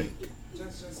person to make.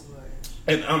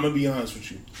 And I'm going to be honest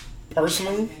with you.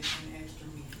 Personally,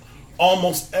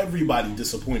 almost everybody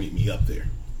disappointed me up there.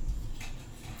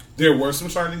 There were some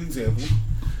shining examples.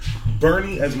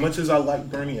 Bernie, as much as I like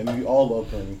Bernie, and we all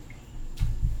love Bernie,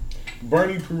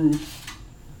 Bernie proved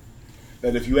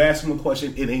that if you ask him a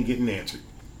question, it ain't getting answered.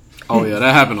 Oh yeah,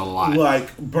 that happened a lot.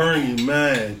 Like, Bernie,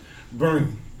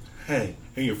 hey,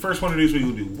 and your first one of these, what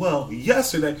you do? Well,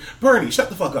 yesterday, Bernie, shut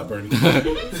the fuck up, Bernie.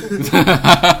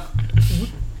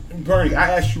 Bernie,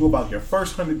 I asked you about your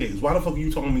first 100 days. Why the fuck are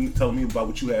you telling me about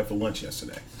what you had for lunch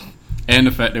yesterday? And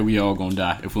the fact that we all gonna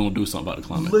die if we don't do something about the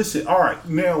climate. Listen, all right,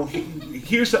 now,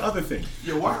 here's the other thing.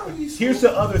 Yo, why are we so Here's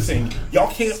the other thing.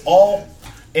 Y'all can't all,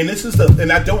 and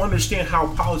I don't understand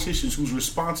how politicians whose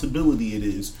responsibility it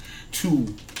is to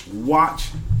watch,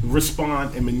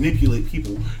 respond, and manipulate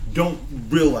people don't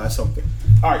realize something.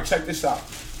 All right, check this out.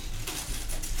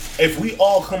 If we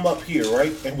all come up here,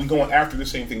 right, and we're going after the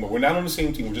same thing, but we're not on the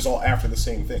same team, we're just all after the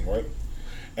same thing, right?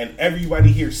 And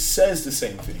everybody here says the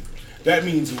same thing. That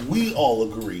means we all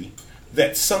agree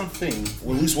that something,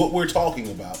 or at least what we're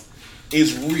talking about,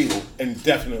 is real and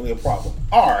definitely a problem.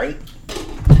 All right.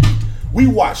 We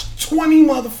watched 20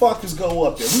 motherfuckers go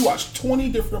up there. We watched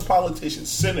 20 different politicians,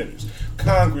 senators,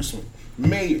 congressmen,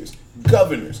 mayors,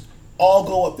 governors, all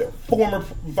go up there. Former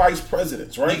vice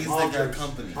presidents, right? Niggas that got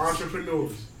companies.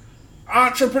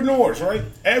 Entrepreneurs, right?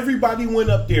 Everybody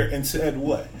went up there and said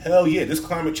what? Hell yeah, this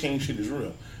climate change shit is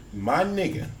real. My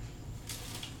nigga,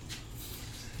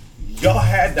 y'all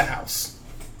had the house.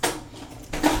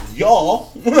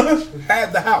 Y'all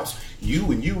had the house.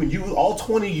 You and you and you, all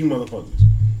 20 of you motherfuckers.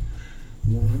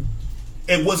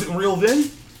 It wasn't real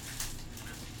then?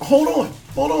 Hold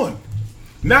on.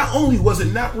 Not only was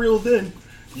it not real then,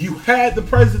 you had the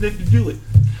president to do it.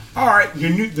 All right,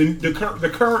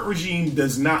 the current regime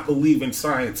does not believe in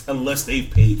science unless they've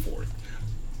paid for it.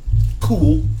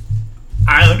 Cool.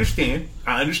 I understand.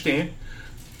 I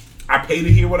pay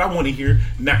to hear what I want to hear,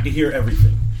 not to hear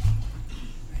everything.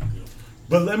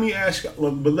 But let me ask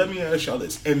y'all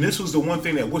this, and this was the one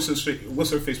thing that what's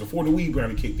her face before the weed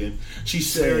brownie kicked in. She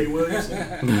said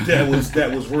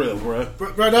that was real, bro.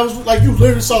 Bro, that was like you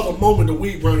literally saw the moment the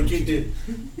weed brownie kicked in.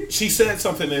 She said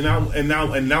something, and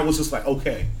I was just like,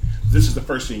 okay, this is the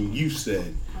first thing you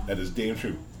said that is damn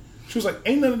true. She was like,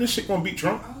 ain't none of this shit gonna beat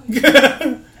Trump.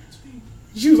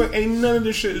 She was like, ain't none of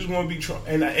this shit is gonna beat Trump,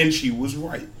 and she was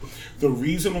right. The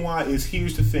reason why is,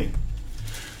 here's the thing.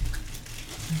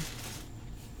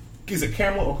 Is it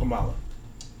Kamala or Kamala?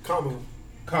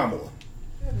 Kamala.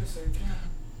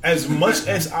 As much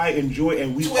as I enjoy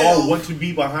and we all want to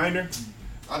be behind her,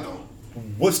 I don't.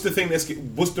 what's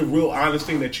the real honest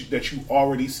thing that you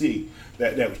already see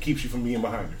that keeps you from being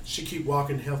behind her? She keep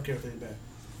walking the healthcare thing back.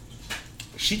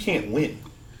 She can't win.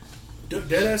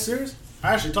 Dead ass serious?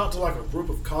 I actually talked to like a group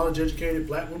of college educated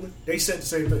black women. They said the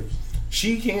same thing.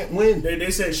 She can't win.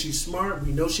 They said she's smart.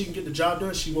 We know she can get the job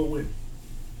done. She won't win.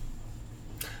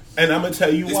 And I'm gonna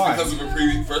tell you It's why. because of a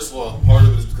previous. First of all, part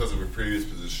of it is because of a previous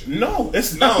position. No,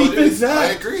 it's No, not it even is. that. I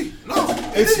agree. No,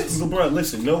 It's, bro,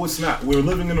 listen, no, it's not. We're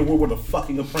living in a world where the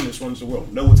fucking apprentice runs the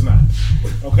world. No, it's not.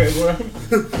 Okay, bro?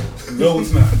 No,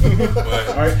 it's not. But,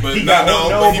 All right? but He no, got no,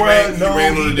 no, but he bro. ran, No, he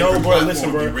ran on a different bro. platform.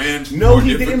 Listen, bro. He ran No, for a he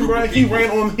different didn't, group bro. of He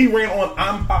people. ran on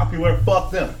I'm popular.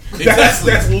 Fuck them.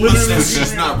 Exactly. That's But literally.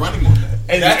 he's not running on that.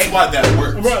 And- That's and- why that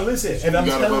works. Bro, listen, and I'm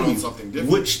gotta run telling on you, something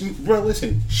different. bro,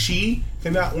 listen, she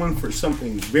cannot run for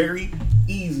something very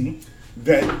easy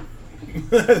that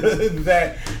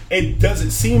that it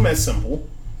doesn't seem as simple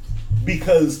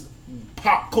because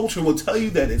pop culture will tell you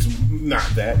that it's not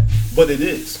that, but it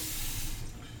is,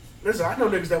 Listen, I know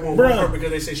niggas that won't Bruh. vote for her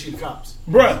because they say she the cops.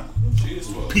 bruh. She is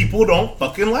well. People don't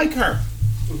fucking like her.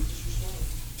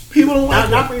 People don't like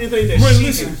Not her. for anything that Bruh, she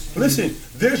listen, does. listen.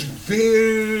 There's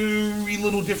very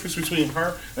little difference between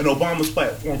her and Obama's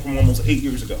platform from almost 8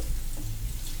 years ago.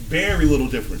 Very little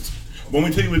difference. But when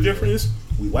we tell you the difference,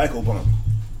 we like Obama.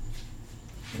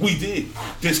 We did.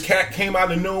 This cat came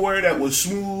out of nowhere that was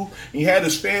smooth. He had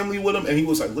his family with him, and he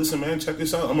was like, "Listen, man, check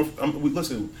this out.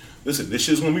 Listen. This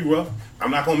shit's gonna be rough.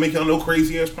 I'm not gonna make y'all no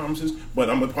crazy ass promises, but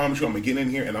I'm gonna promise you, I'm gonna get in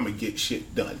here and I'm gonna get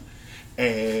shit done."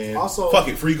 And Also- fuck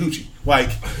it, free Gucci. But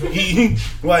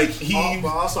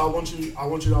also, I want you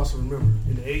to also remember,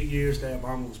 in the 8 years that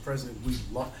Obama was president,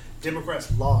 Democrats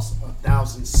lost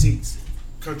 1,000 seats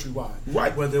countrywide.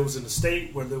 Right. Whether it was in the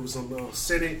state, whether it was in the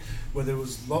Senate, whether it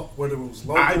was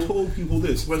local. I told people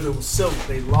this. whether it was civil,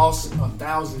 they lost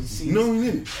 1,000 seats. No, he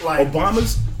didn't. Like-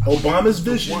 Obama's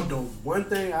The vision. one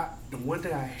thing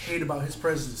I hate about his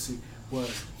presidency was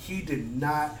he did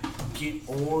not get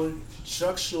on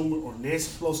Chuck Schumer or Nancy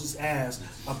Pelosi's ass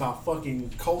about fucking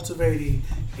cultivating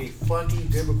a fucking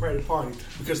Democratic Party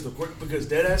because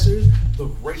dead ass serious, the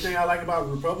great thing I like about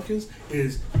Republicans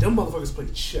is them motherfuckers play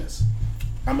chess.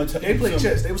 I'm gonna tell They you played something.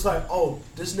 chess. They was like, oh,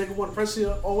 this nigga won the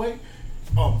presidency in 08?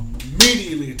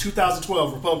 Immediately in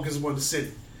 2012, Republicans won the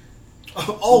Senate.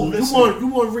 Listen. You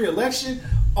won re-election?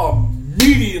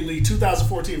 Immediately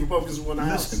 2014, Republicans won the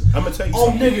House. Listen, I'm gonna tell you Oh,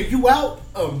 something. nigga, you out?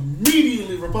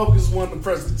 Immediately Republicans won the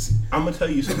presidency. I'm gonna tell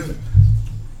you something,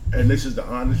 and this is the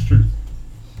honest truth.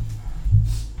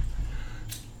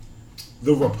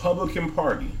 The Republican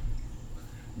Party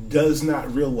does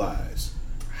not realize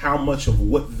how much of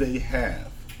what they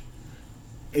have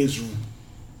is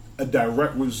a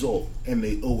direct result, and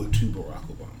they owe it to Barack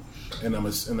Obama. And I'm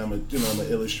gonna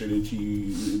illustrate it to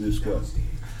you this way.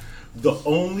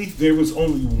 There was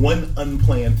only one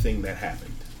unplanned thing that happened.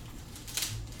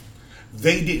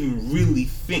 They didn't really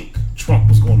think Trump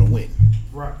was going to win.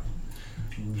 Right.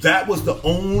 That was the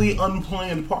only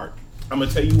unplanned part. I'm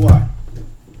gonna tell you why.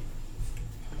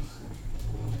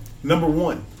 Number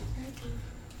one,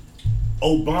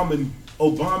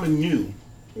 Obama knew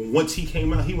once he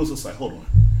came out, he was just like, hold on.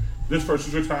 This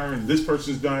person's retiring, this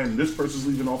person's dying, this person's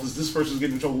leaving office, this person's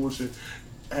getting in trouble with shit.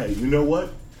 Hey, you know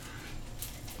what?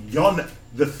 Y'all,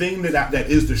 the thing that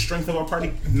is the strength of our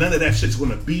party, none of that shit's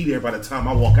gonna be there by the time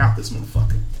I walk out this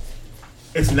motherfucker.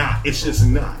 It's not. It's just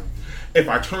not. If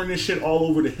I turn this shit all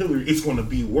over to Hillary, it's gonna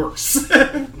be worse.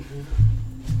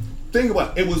 Think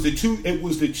about it. It was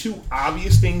the two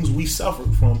obvious things we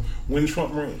suffered from when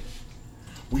Trump ran.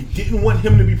 We didn't want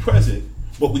him to be president,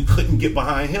 but we couldn't get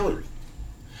behind Hillary.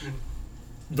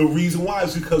 The reason why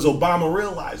is because Obama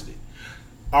realized it.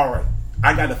 All right,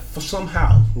 I got to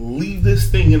somehow leave this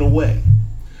thing in a way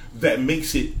that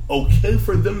makes it okay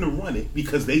for them to run it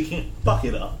because they can't fuck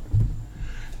it up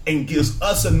and gives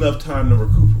us enough time to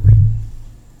recuperate.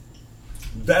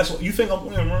 That's what you think I'm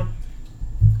playing, man.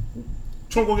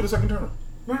 Trump gonna get a second term.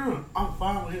 No, I'm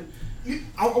fine with him.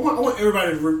 I want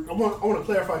everybody to. I want to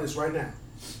clarify this right now.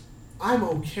 I'm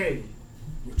okay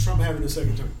with Trump having a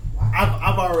second term.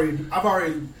 I've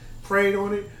already prayed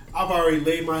on it. I've already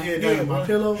laid my head down on my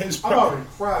pillow. I've already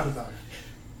cried about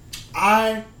it.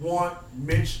 I want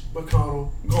Mitch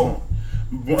McConnell gone.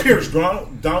 Period.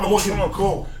 Donald Trump.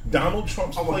 Gone. Donald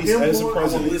Trump's I want place him as gone. the I want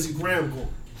president. Lindsey Graham gone.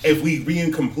 If we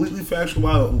being completely factual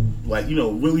about,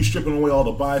 really stripping away all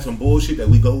the bias and bullshit that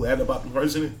we go at about the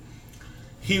president,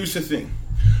 here's the thing.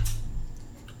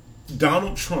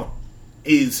 Donald Trump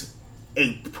is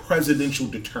a presidential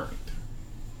deterrent.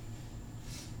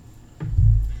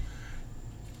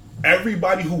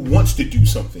 Everybody who wants to do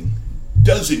something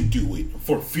doesn't do it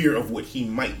for fear of what he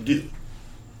might do.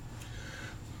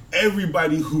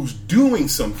 Everybody who's doing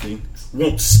something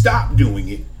won't stop doing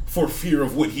it for fear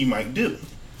of what he might do.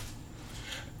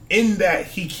 In that,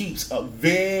 he keeps a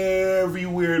very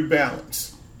weird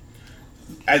balance.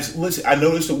 Listen, I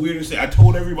know it's the weirdest thing. I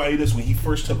told everybody this when he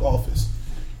first took office.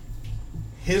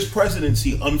 his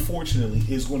presidency, unfortunately,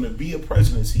 is going to be a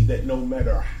presidency that no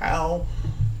matter how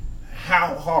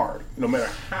hard, no matter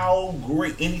how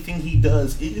great anything he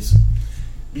does is,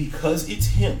 because it's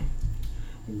him,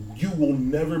 you will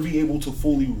never be able to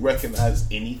fully recognize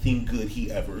anything good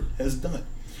he ever has done.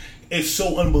 It's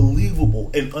so unbelievable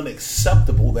and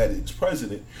unacceptable that it's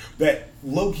president that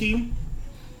low-key,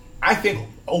 I think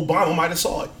Obama might have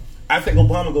saw it. I think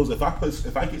Obama goes, if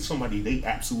I get somebody they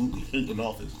absolutely hate in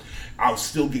office, I'll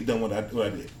still get done what I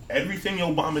did. Everything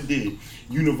Obama did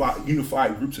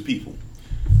unified groups of people.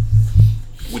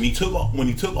 When he took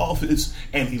office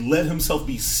and he let himself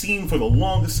be seen for the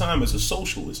longest time as a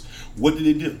socialist, what did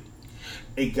it do?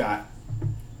 It got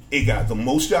the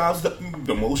most jobs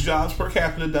per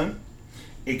capita done.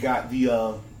 It got the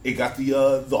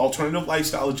alternative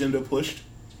lifestyle agenda pushed.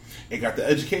 It got the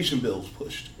education bills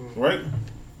pushed, right?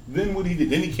 Then what he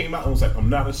did, then he came out and was like, I'm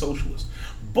not a socialist.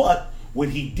 But what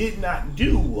he did not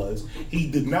do was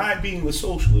he denied being a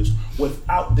socialist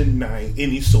without denying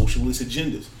any socialist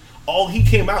agendas. All he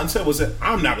came out and said was that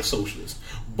I'm not a socialist.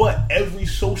 But every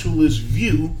socialist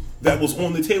view that was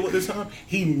on the table at this time,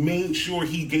 he made sure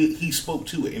he spoke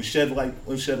to it and shed light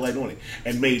on it,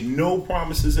 and made no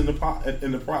promises in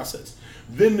the process.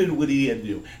 Then what he had to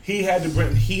do? He had to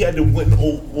win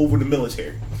over the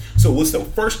military. So what's the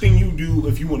first thing you do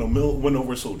if you want to win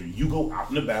over a soldier? You go out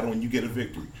in the battle and you get a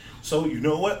victory. So you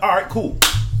know what? All right, cool.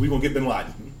 We're gonna get Bin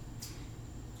Laden.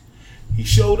 He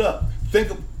showed up.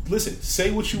 Listen.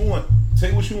 Say what you want.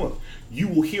 Say what you want. You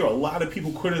will hear a lot of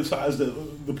people criticize the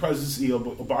presidency of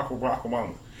Barack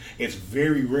Obama. It's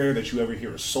very rare that you ever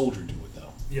hear a soldier do it,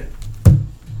 though. Yeah.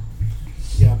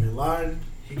 He got Bin Laden.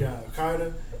 He got Al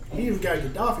Qaeda. He even got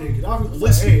Gaddafi. And Gaddafi was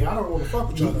like, hey, I don't want to fuck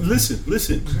with y'all.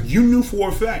 Listen. You knew for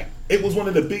a fact. It was one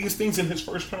of the biggest things in his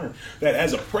first term that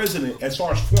as a president, as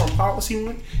far as foreign policy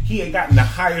went, he had gotten the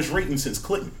highest rating since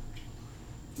Clinton.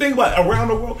 Think about it. Around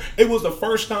the world, it was the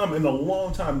first time in a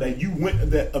long time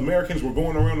that Americans were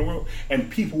going around the world and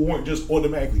people weren't just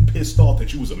automatically pissed off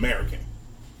that you was American.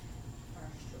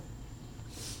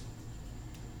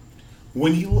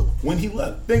 When he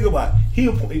left, think about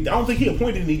it. I don't think he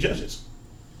appointed any judges.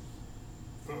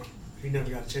 He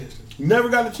never got a chance to. Never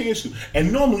got a chance to.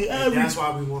 And normally that's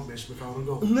why we want Mitch McConnell to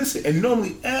go. Listen, and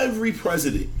normally every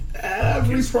president,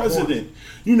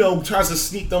 tries to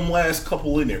sneak them last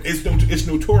couple in there. It's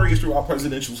notorious throughout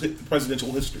presidential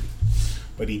history.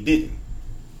 But he didn't.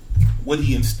 What did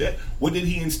he instead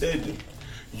do?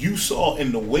 You saw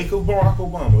in the wake of Barack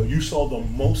Obama, you saw the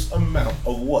most amount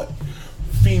of what?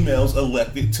 Females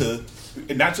elected to,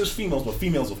 and not just females, but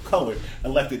females of color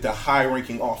elected to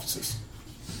high-ranking offices.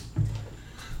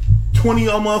 20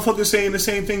 y'all motherfuckers saying the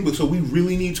same thing, but so we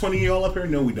really need 20 of y'all up here?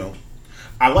 No, we don't.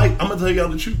 I'm gonna tell y'all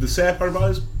the truth. The sad part about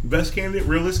his best candidate,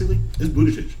 realistically, is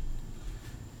Buttigieg.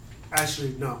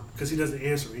 Actually, no, because he doesn't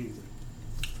answer anything.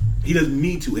 He doesn't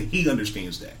need to, and he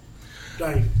understands that.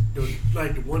 Like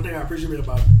the one thing I appreciate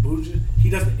about Buttigieg,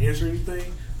 he doesn't answer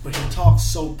anything, but he talks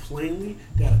so plainly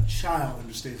that a child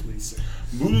understands what he's saying.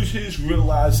 Buttigieg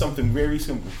realized something very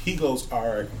simple. He goes, all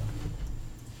right,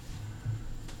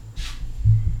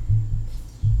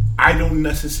 I don't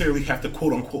necessarily have to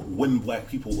quote unquote win black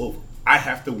people over. I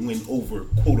have to win over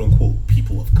quote unquote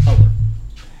people of color.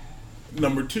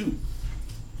 Number two,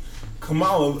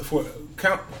 Kamala.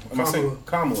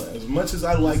 As much as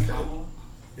I like her,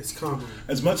 it's Kamala.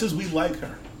 As much as we like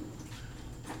her,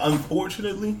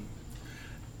 unfortunately,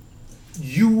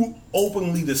 you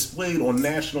openly displayed on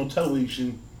national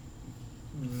television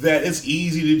that it's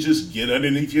easy to just get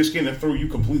underneath your skin and throw you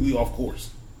completely off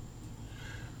course.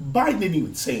 Biden didn't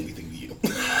even say anything to you.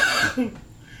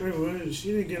 Wait,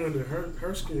 she didn't get under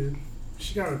her skin.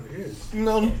 She got under his.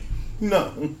 No.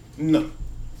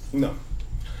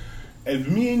 If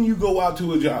me and you go out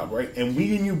to a job, right, and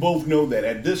we and you both know that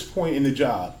at this point in the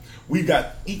job, we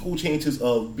got equal chances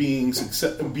of being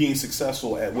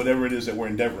successful at whatever it is that we're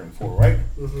endeavoring for, right?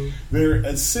 Mm-hmm. There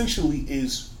essentially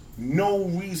is no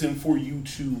reason for you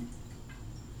to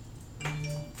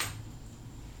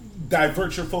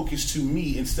divert your focus to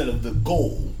me instead of the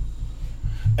goal,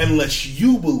 unless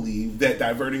you believe that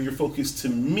diverting your focus to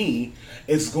me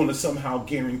is going to somehow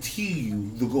guarantee you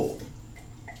the goal.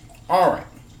 All right.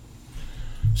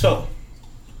 So,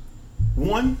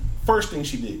 first thing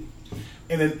she did,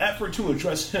 in an effort to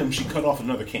address him, she cut off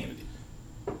another candidate.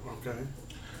 Okay.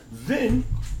 Then,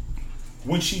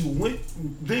 when she went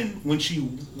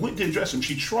to address him,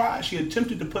 she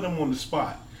attempted to put him on the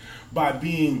spot by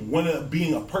being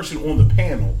a person on the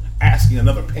panel asking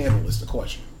another panelist a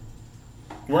question.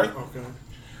 Right? Okay.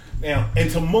 Now, and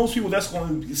to most people, that's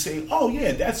going to say, "Oh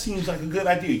yeah, that seems like a good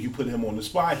idea." You put him on the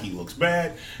spot. He looks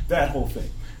bad. That whole thing.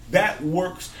 That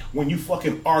works when you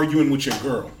fucking arguing with your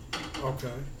girl.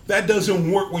 Okay. That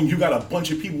doesn't work when you got a bunch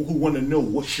of people who want to know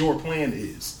what your plan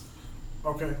is.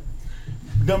 Okay.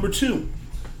 Number two.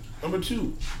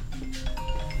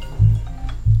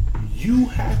 You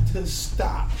have to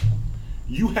stop.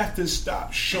 You have to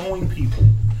stop showing people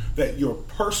that your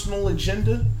personal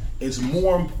agenda is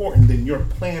more important than your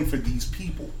plan for these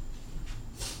people.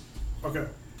 Okay.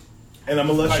 And I'm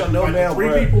gonna let y'all know like the now, three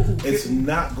bruh, people who it's couldn't-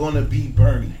 not gonna be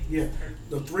Bernie. Yeah.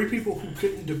 The 3 people who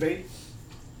couldn't debate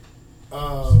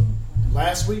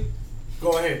last week,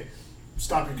 go ahead.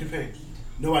 Stop your campaign.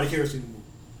 Nobody cares anymore.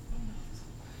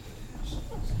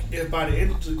 If by the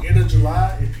end of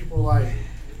July, if people like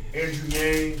Andrew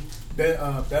Yang,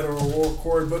 Beto O'Rourke,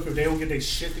 Cory Booker, if they don't get their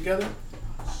shit together,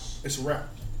 it's a wrap.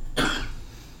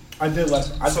 I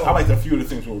liked a few of the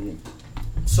things we were doing.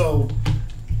 So,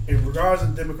 in regards to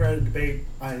the Democratic debate,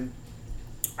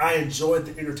 I enjoyed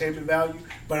the entertainment value,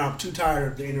 but I'm too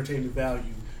tired of the entertainment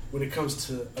value when it comes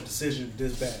to a decision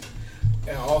this bad.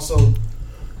 And also,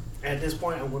 at this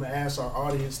point, I'm going to ask our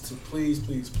audience to please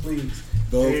pay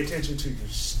attention to your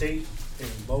state and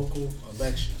local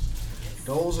elections.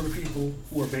 Those are the people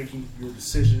who are making your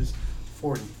decisions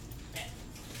for you.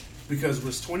 Because it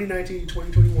was 2019,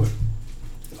 2021.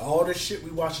 All this shit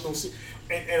we watching on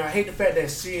and I hate the fact that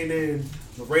CNN,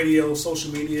 the radio,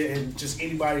 social media, and just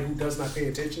anybody who does not pay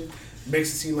attention makes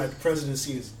it seem like the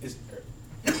presidency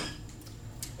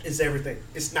is everything.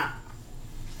 It's not.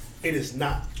 It is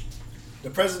not. The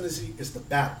presidency is the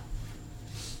battle.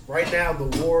 Right now, the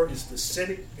war is the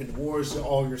Senate, and the war is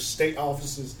all your state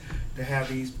offices that have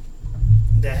these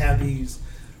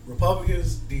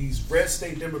Republicans, these red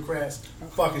state Democrats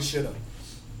fucking shit up.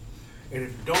 And if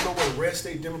you don't know what a red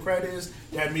state Democrat is,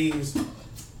 that means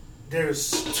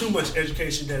there's too much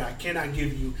education that I cannot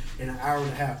give you in an hour and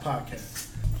a half podcast.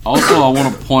 Also, I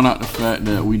want to point out the fact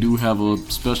that we do have a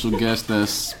special guest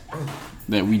that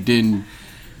we didn't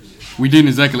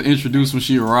exactly introduce when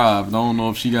she arrived. I don't know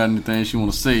if she got anything she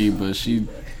want to say, but she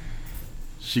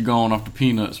going off the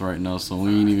peanuts right now, so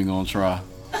we ain't even gonna try.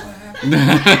 It's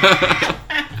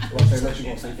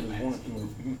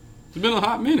been a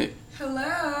hot minute.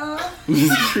 Hello.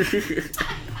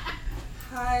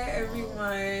 Hi,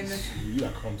 everyone. You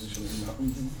got crumbs in your mouth.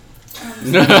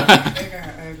 They got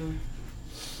ugly.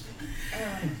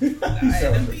 You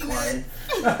sound like crying.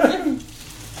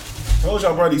 Told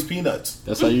y'all, bro, these peanuts.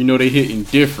 That's how you know they hitting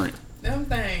different. Them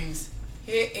things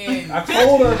hitting. I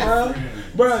told her,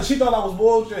 bro, she thought I was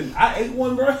bullshitting. I ate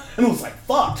one, bro, and it was like,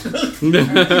 fuck. It's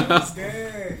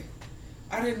good.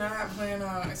 I did not plan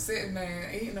on sitting there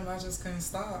and eating them. I just couldn't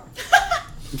stop. I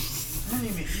don't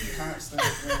even eat hot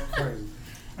stuff, bro. Crazy.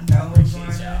 No,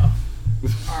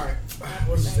 Alright.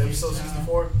 What is this, episode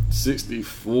 64?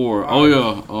 64. Oh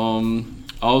yeah.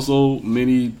 Also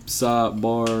many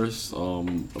sidebars.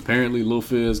 Apparently Lil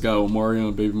Fizz got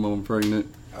Omarion baby mama pregnant.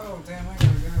 Oh damn, I gotta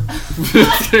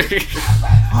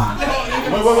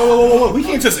go. Wait. We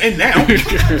can't just end now.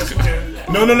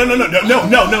 No.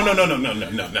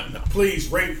 Please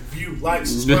rate, review, like,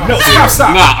 subscribe. No,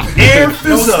 stop. Nah. Air No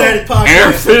Fizzo. Static Podcast.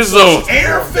 Air Fizzo.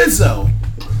 Air Fizzo.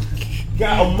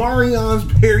 Got Omarion's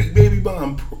baby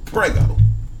bomb Prego.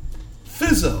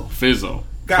 Fizzo.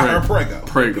 Got her Prego.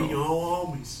 Be your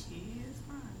own homies.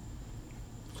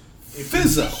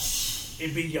 Fizzo.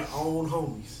 It be your own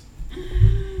homies.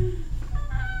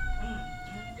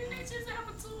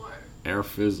 Air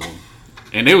Fizzo.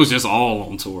 And they was just all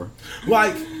on tour.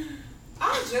 Like,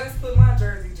 I just put my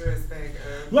jersey dress back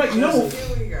up. Like, no.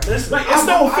 Here we go. Listen, like it's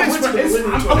no offense, went to but the it's,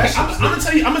 Millennium I'm, Tour. okay, That shit was I'm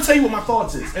gonna tell you what my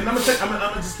thoughts is, and I'm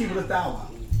gonna just keep it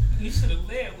 1,000. You should have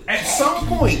led with At some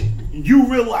point, you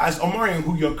realize Omarion,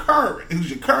 who's your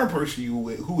current person you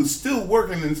with, who is still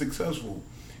working and successful,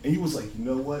 and you was like, you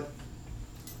know what?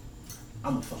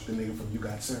 I'm gonna fuck the nigga from You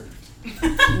Got Served,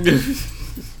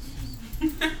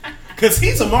 because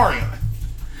he's Omarion,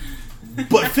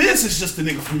 but Fizz is just the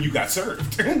nigga from You Got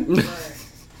Served.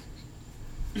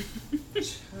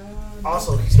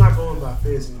 Also, he's not going by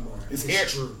Fizz anymore. It's It's Air-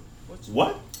 Drew.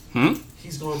 What?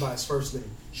 He's going by his first name,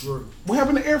 Drew. What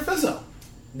happened to Air Fizzo?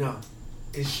 No,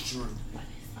 it's Drew. I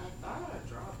thought I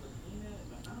dropped the peanut,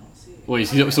 but I don't see it. Wait,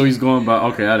 so he's going by.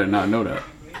 Okay, I did not know that.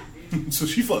 So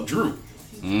she fucked Drew.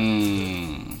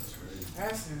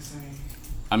 That's insane.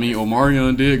 I mean,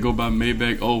 Omarion did go by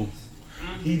Maybach O.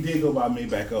 He did go by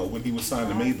Maybach O when he was signed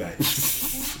to Maybach.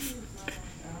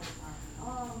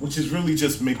 Which is really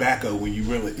just Maybach O when you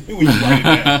write it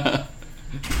down.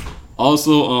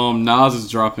 Also, Nas is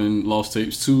dropping Lost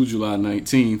Tapes 2 July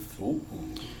 19th. Ooh.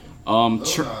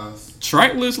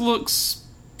 Track list looks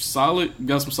solid.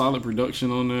 Got some solid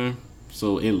production on there,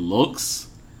 so it looks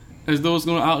as though it's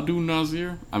gonna outdo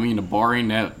Nasir. I mean, the bar ain't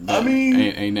that.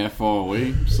 Ain't that far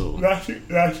away. So last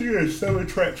year is 7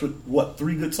 tracks with what,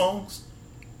 3 good songs?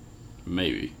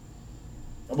 Maybe.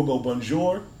 I'm gonna go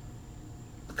Bonjour,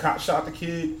 The Cop Shot the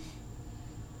Kid,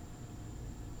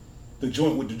 The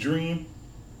Joint with the Dream.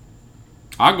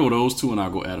 I'll go those two, and I'll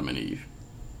go Adam and Eve.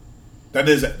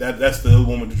 That's the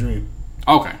one with the dream.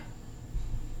 Okay.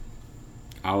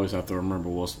 I always have to remember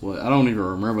what's what. I don't even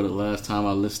remember the last time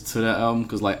I listened to that album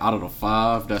because, like, out of the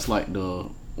 5, that's like the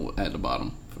at the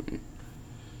bottom for me.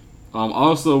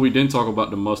 Also, we didn't talk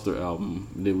about the Mustard album.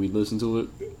 Did we listen to it?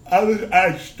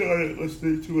 I started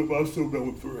listening to it, but I'm still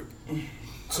going through it.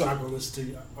 So I'm not gonna listen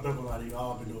to you. I'm not gonna lie to you.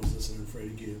 All I've been doing is listening to Freddie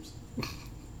Gibbs.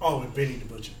 Oh, and Benny the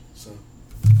Butcher. So.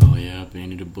 Oh yeah,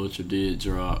 Benny the Butcher did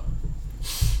drop.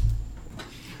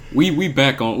 We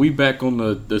back on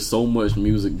the so much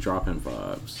music dropping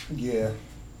vibes. Yeah.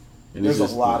 And there's a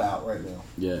lot out right now.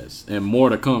 Yes, and more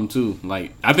to come too.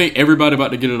 Like, I think everybody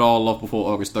about to get it all off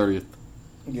before August 30th.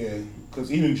 Yeah,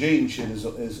 because even Jaden shit is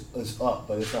up,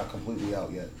 but it's not completely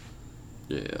out yet.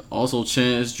 Yeah. Also,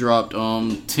 Chance dropped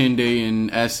 10-Day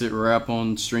and Acid Rap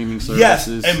on streaming Yes,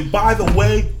 services. and by the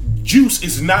way, Juice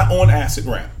is not on Acid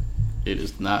Rap. It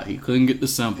is not. He couldn't get the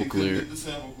sample cleared.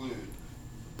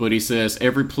 But he says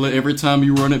every time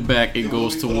you run it back, it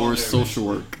goes towards social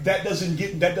work. That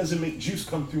doesn't make Juice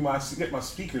come through my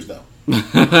speakers though.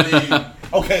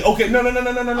 Okay,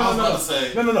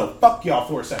 no. Fuck y'all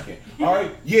for a second. All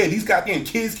right, yeah, these goddamn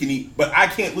kids can eat, but I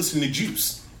can't listen to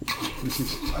Juice. I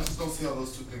just don't see how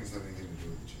those two things have anything to do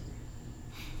with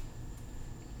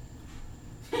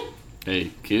each other.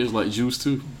 Hey, kids like Juice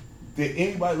too. Did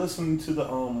anybody listen to the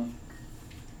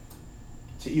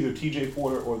to either TJ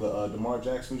Porter or the DeMar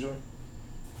Jackson joint?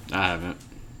 I haven't.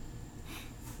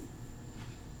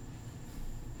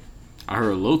 I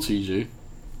heard Lil TJ.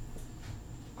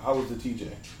 How was the TJ?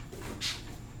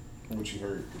 What you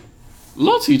heard?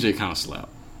 Lil TJ kind of slapped.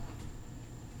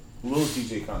 Lil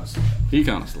TJ kind of slapped. He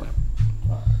kind of slapped.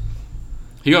 Alright.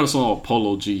 He got a song with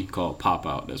Polo G called Pop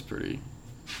Out. That's pretty.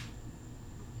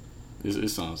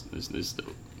 It's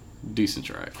dope. Decent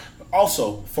track.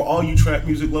 Also, for all you trap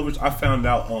music lovers, I found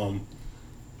out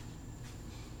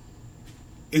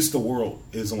It's the World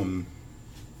is on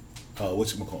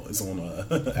whatchamacallit, it's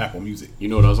on Apple Music. You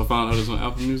know what else I found out is on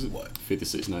Apple Music? What?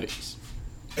 56 Nights.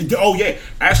 Oh yeah,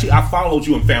 actually I followed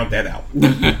you and found that out.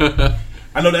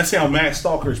 I know that sounds mad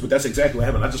stalkerish, but that's exactly what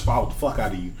happened. I just followed the fuck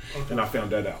out of you, and I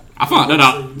found that out. I found that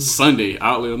out Sunday,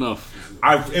 oddly enough.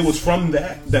 It was from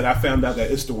that I found out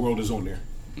that It's the World is on there.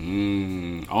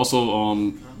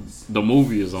 Also, the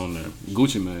movie is on there.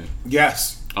 Gucci Mane.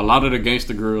 Yes. A lot of the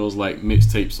Gangsta Girls like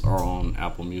mixtapes are on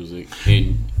Apple Music,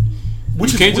 and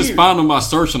Which you is can't weird. just find them by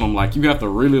searching them. Like, you have to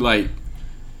really like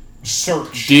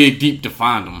Search. dig deep to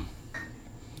find them.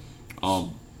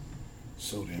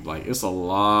 So damn. Like, it's a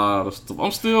lot of stuff.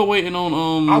 I'm still waiting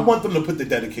on I want them to put the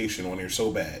dedication on there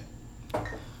so bad.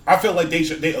 I feel like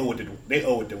they owe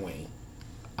it to Wayne.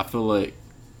 I feel like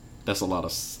that's a lot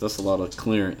of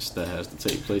clearance that has to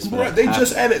take place. for Bruh, that they to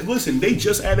just happen.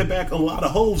 added back a lot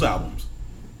of Hoes albums.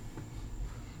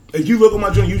 If you look at my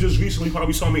joint, you just recently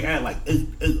probably saw me add like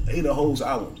eight of Hoes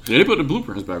albums. Yeah, they put the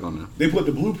blueprints back on there. They put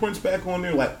the blueprints back on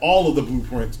there, like all of the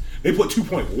blueprints. They put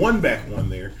 2.1 back on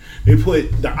there. They put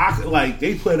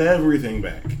they put everything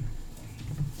back.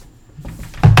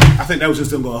 I think that was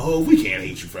just them going, "Oh, we can't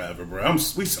hate you forever, bro.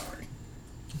 We sorry."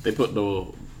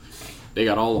 They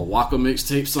got all the Waka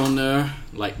mixtapes on there,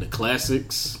 like the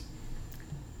classics.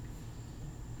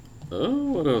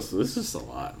 Oh, what else? This is a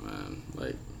lot, man.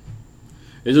 Like,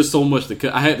 it's just so much to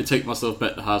cut. I had to take myself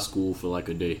back to high school for like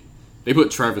a day. They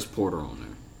put Travis Porter on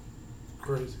there.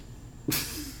 Crazy.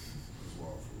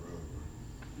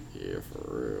 Yeah, for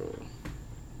real.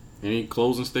 Any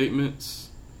closing statements?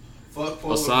 Fuck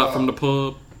Aside from the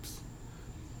pub?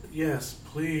 Yes,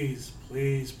 please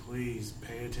pay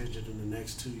attention in the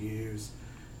next 2 years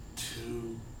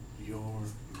to your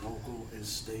local and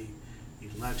state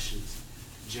elections.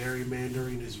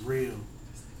 Gerrymandering is real.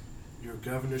 Your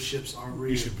governorships are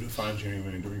real. You should define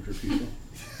gerrymandering for people.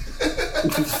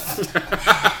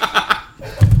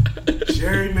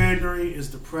 Gerrymandering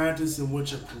is the practice in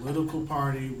which a political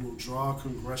party will draw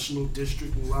congressional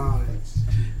district lines.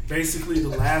 Basically, the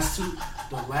last two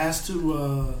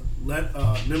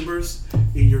numbers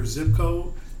in your zip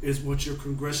code is what your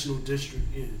congressional district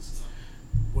is.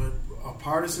 What a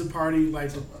partisan party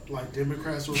like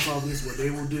Democrats or Republicans, what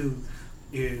they will do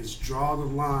is draw the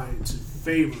line to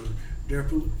favor their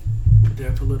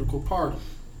political party.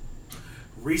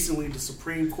 recently the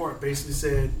Supreme Court basically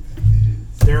said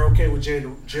they're okay with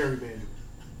gerrymandering.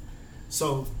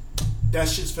 So that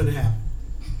shit's finna happen.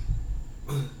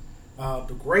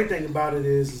 The great thing about it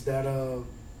is that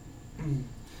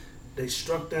they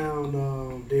struck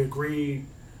down. They agreed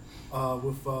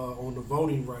with on the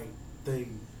voting right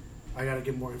thing. I gotta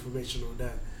get more information on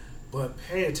that. But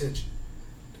pay attention.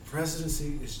 The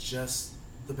presidency is just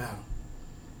the battle,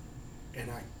 and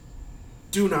I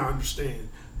do not understand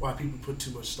why people put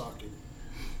too much stock in it.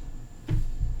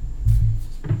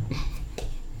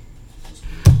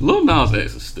 Lil Nas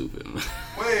X is stupid. Wait,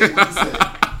 what you say?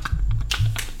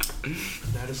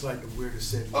 That is like the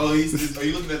weirdest thing. Oh, are you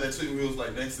looking at that tweet where it was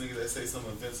like, next nigga that say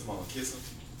something offensive, I'm gonna kiss him?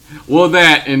 Well,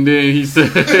 that, and then he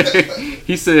said,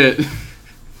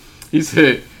 he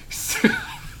said,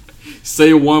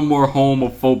 say one more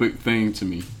homophobic thing to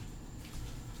me.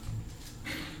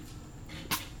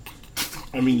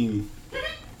 I mean,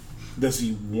 does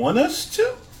he want us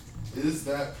to? Is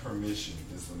that permission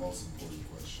is the most important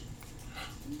question.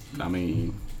 I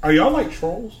mean, Are y'all like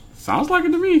trolls? sounds like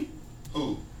it to me.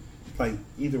 Who? Like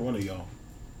either one of y'all?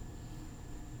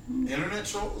 Internet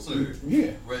trolls? Or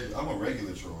Yeah. I'm a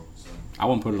regular troll. So. I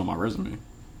wouldn't put it on my resume.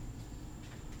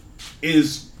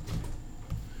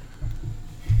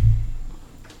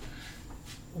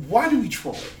 Why do we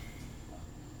troll?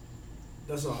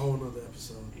 That's a whole nother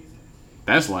episode.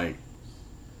 That's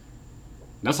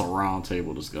a round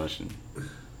table discussion.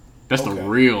 That's Okay. the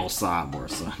real Sidebar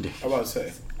Sunday. I'm about to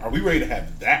say, are we ready to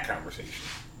have that conversation?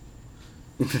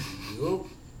 Nope.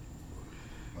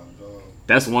 My dog.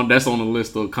 That's on the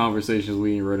list of conversations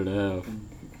we ain't ready to have.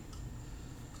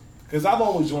 Because I've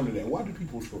always wondered that. Why do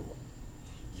people troll?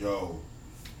 Yo,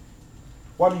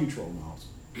 Why do you troll, Miles?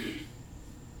 have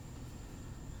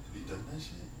you done that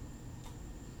shit?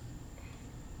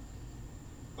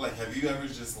 Like, have you ever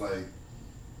just like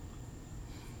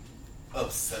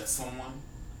upset someone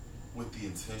with the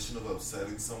intention of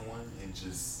upsetting someone and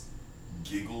just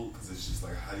giggle because it's just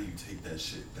like, how do you take that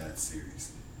shit that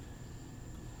seriously?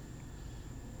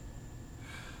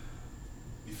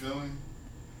 You feel me?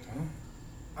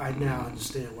 I now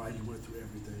understand why you went through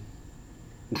everything.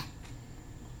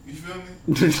 You feel me?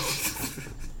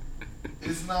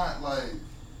 It's not like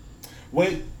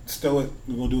Wait, stow it.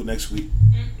 We're going to do it next week.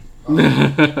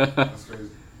 that's crazy.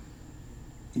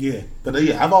 Yeah. But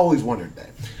yeah, I've always wondered that.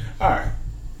 All right.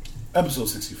 Episode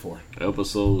 64.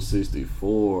 Episode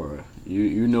 64.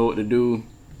 You know what to do.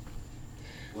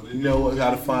 You know what?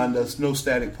 Got to find us. No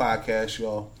Static Podcast,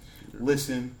 y'all.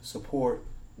 Listen, support,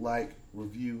 like,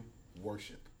 review,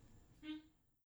 worship.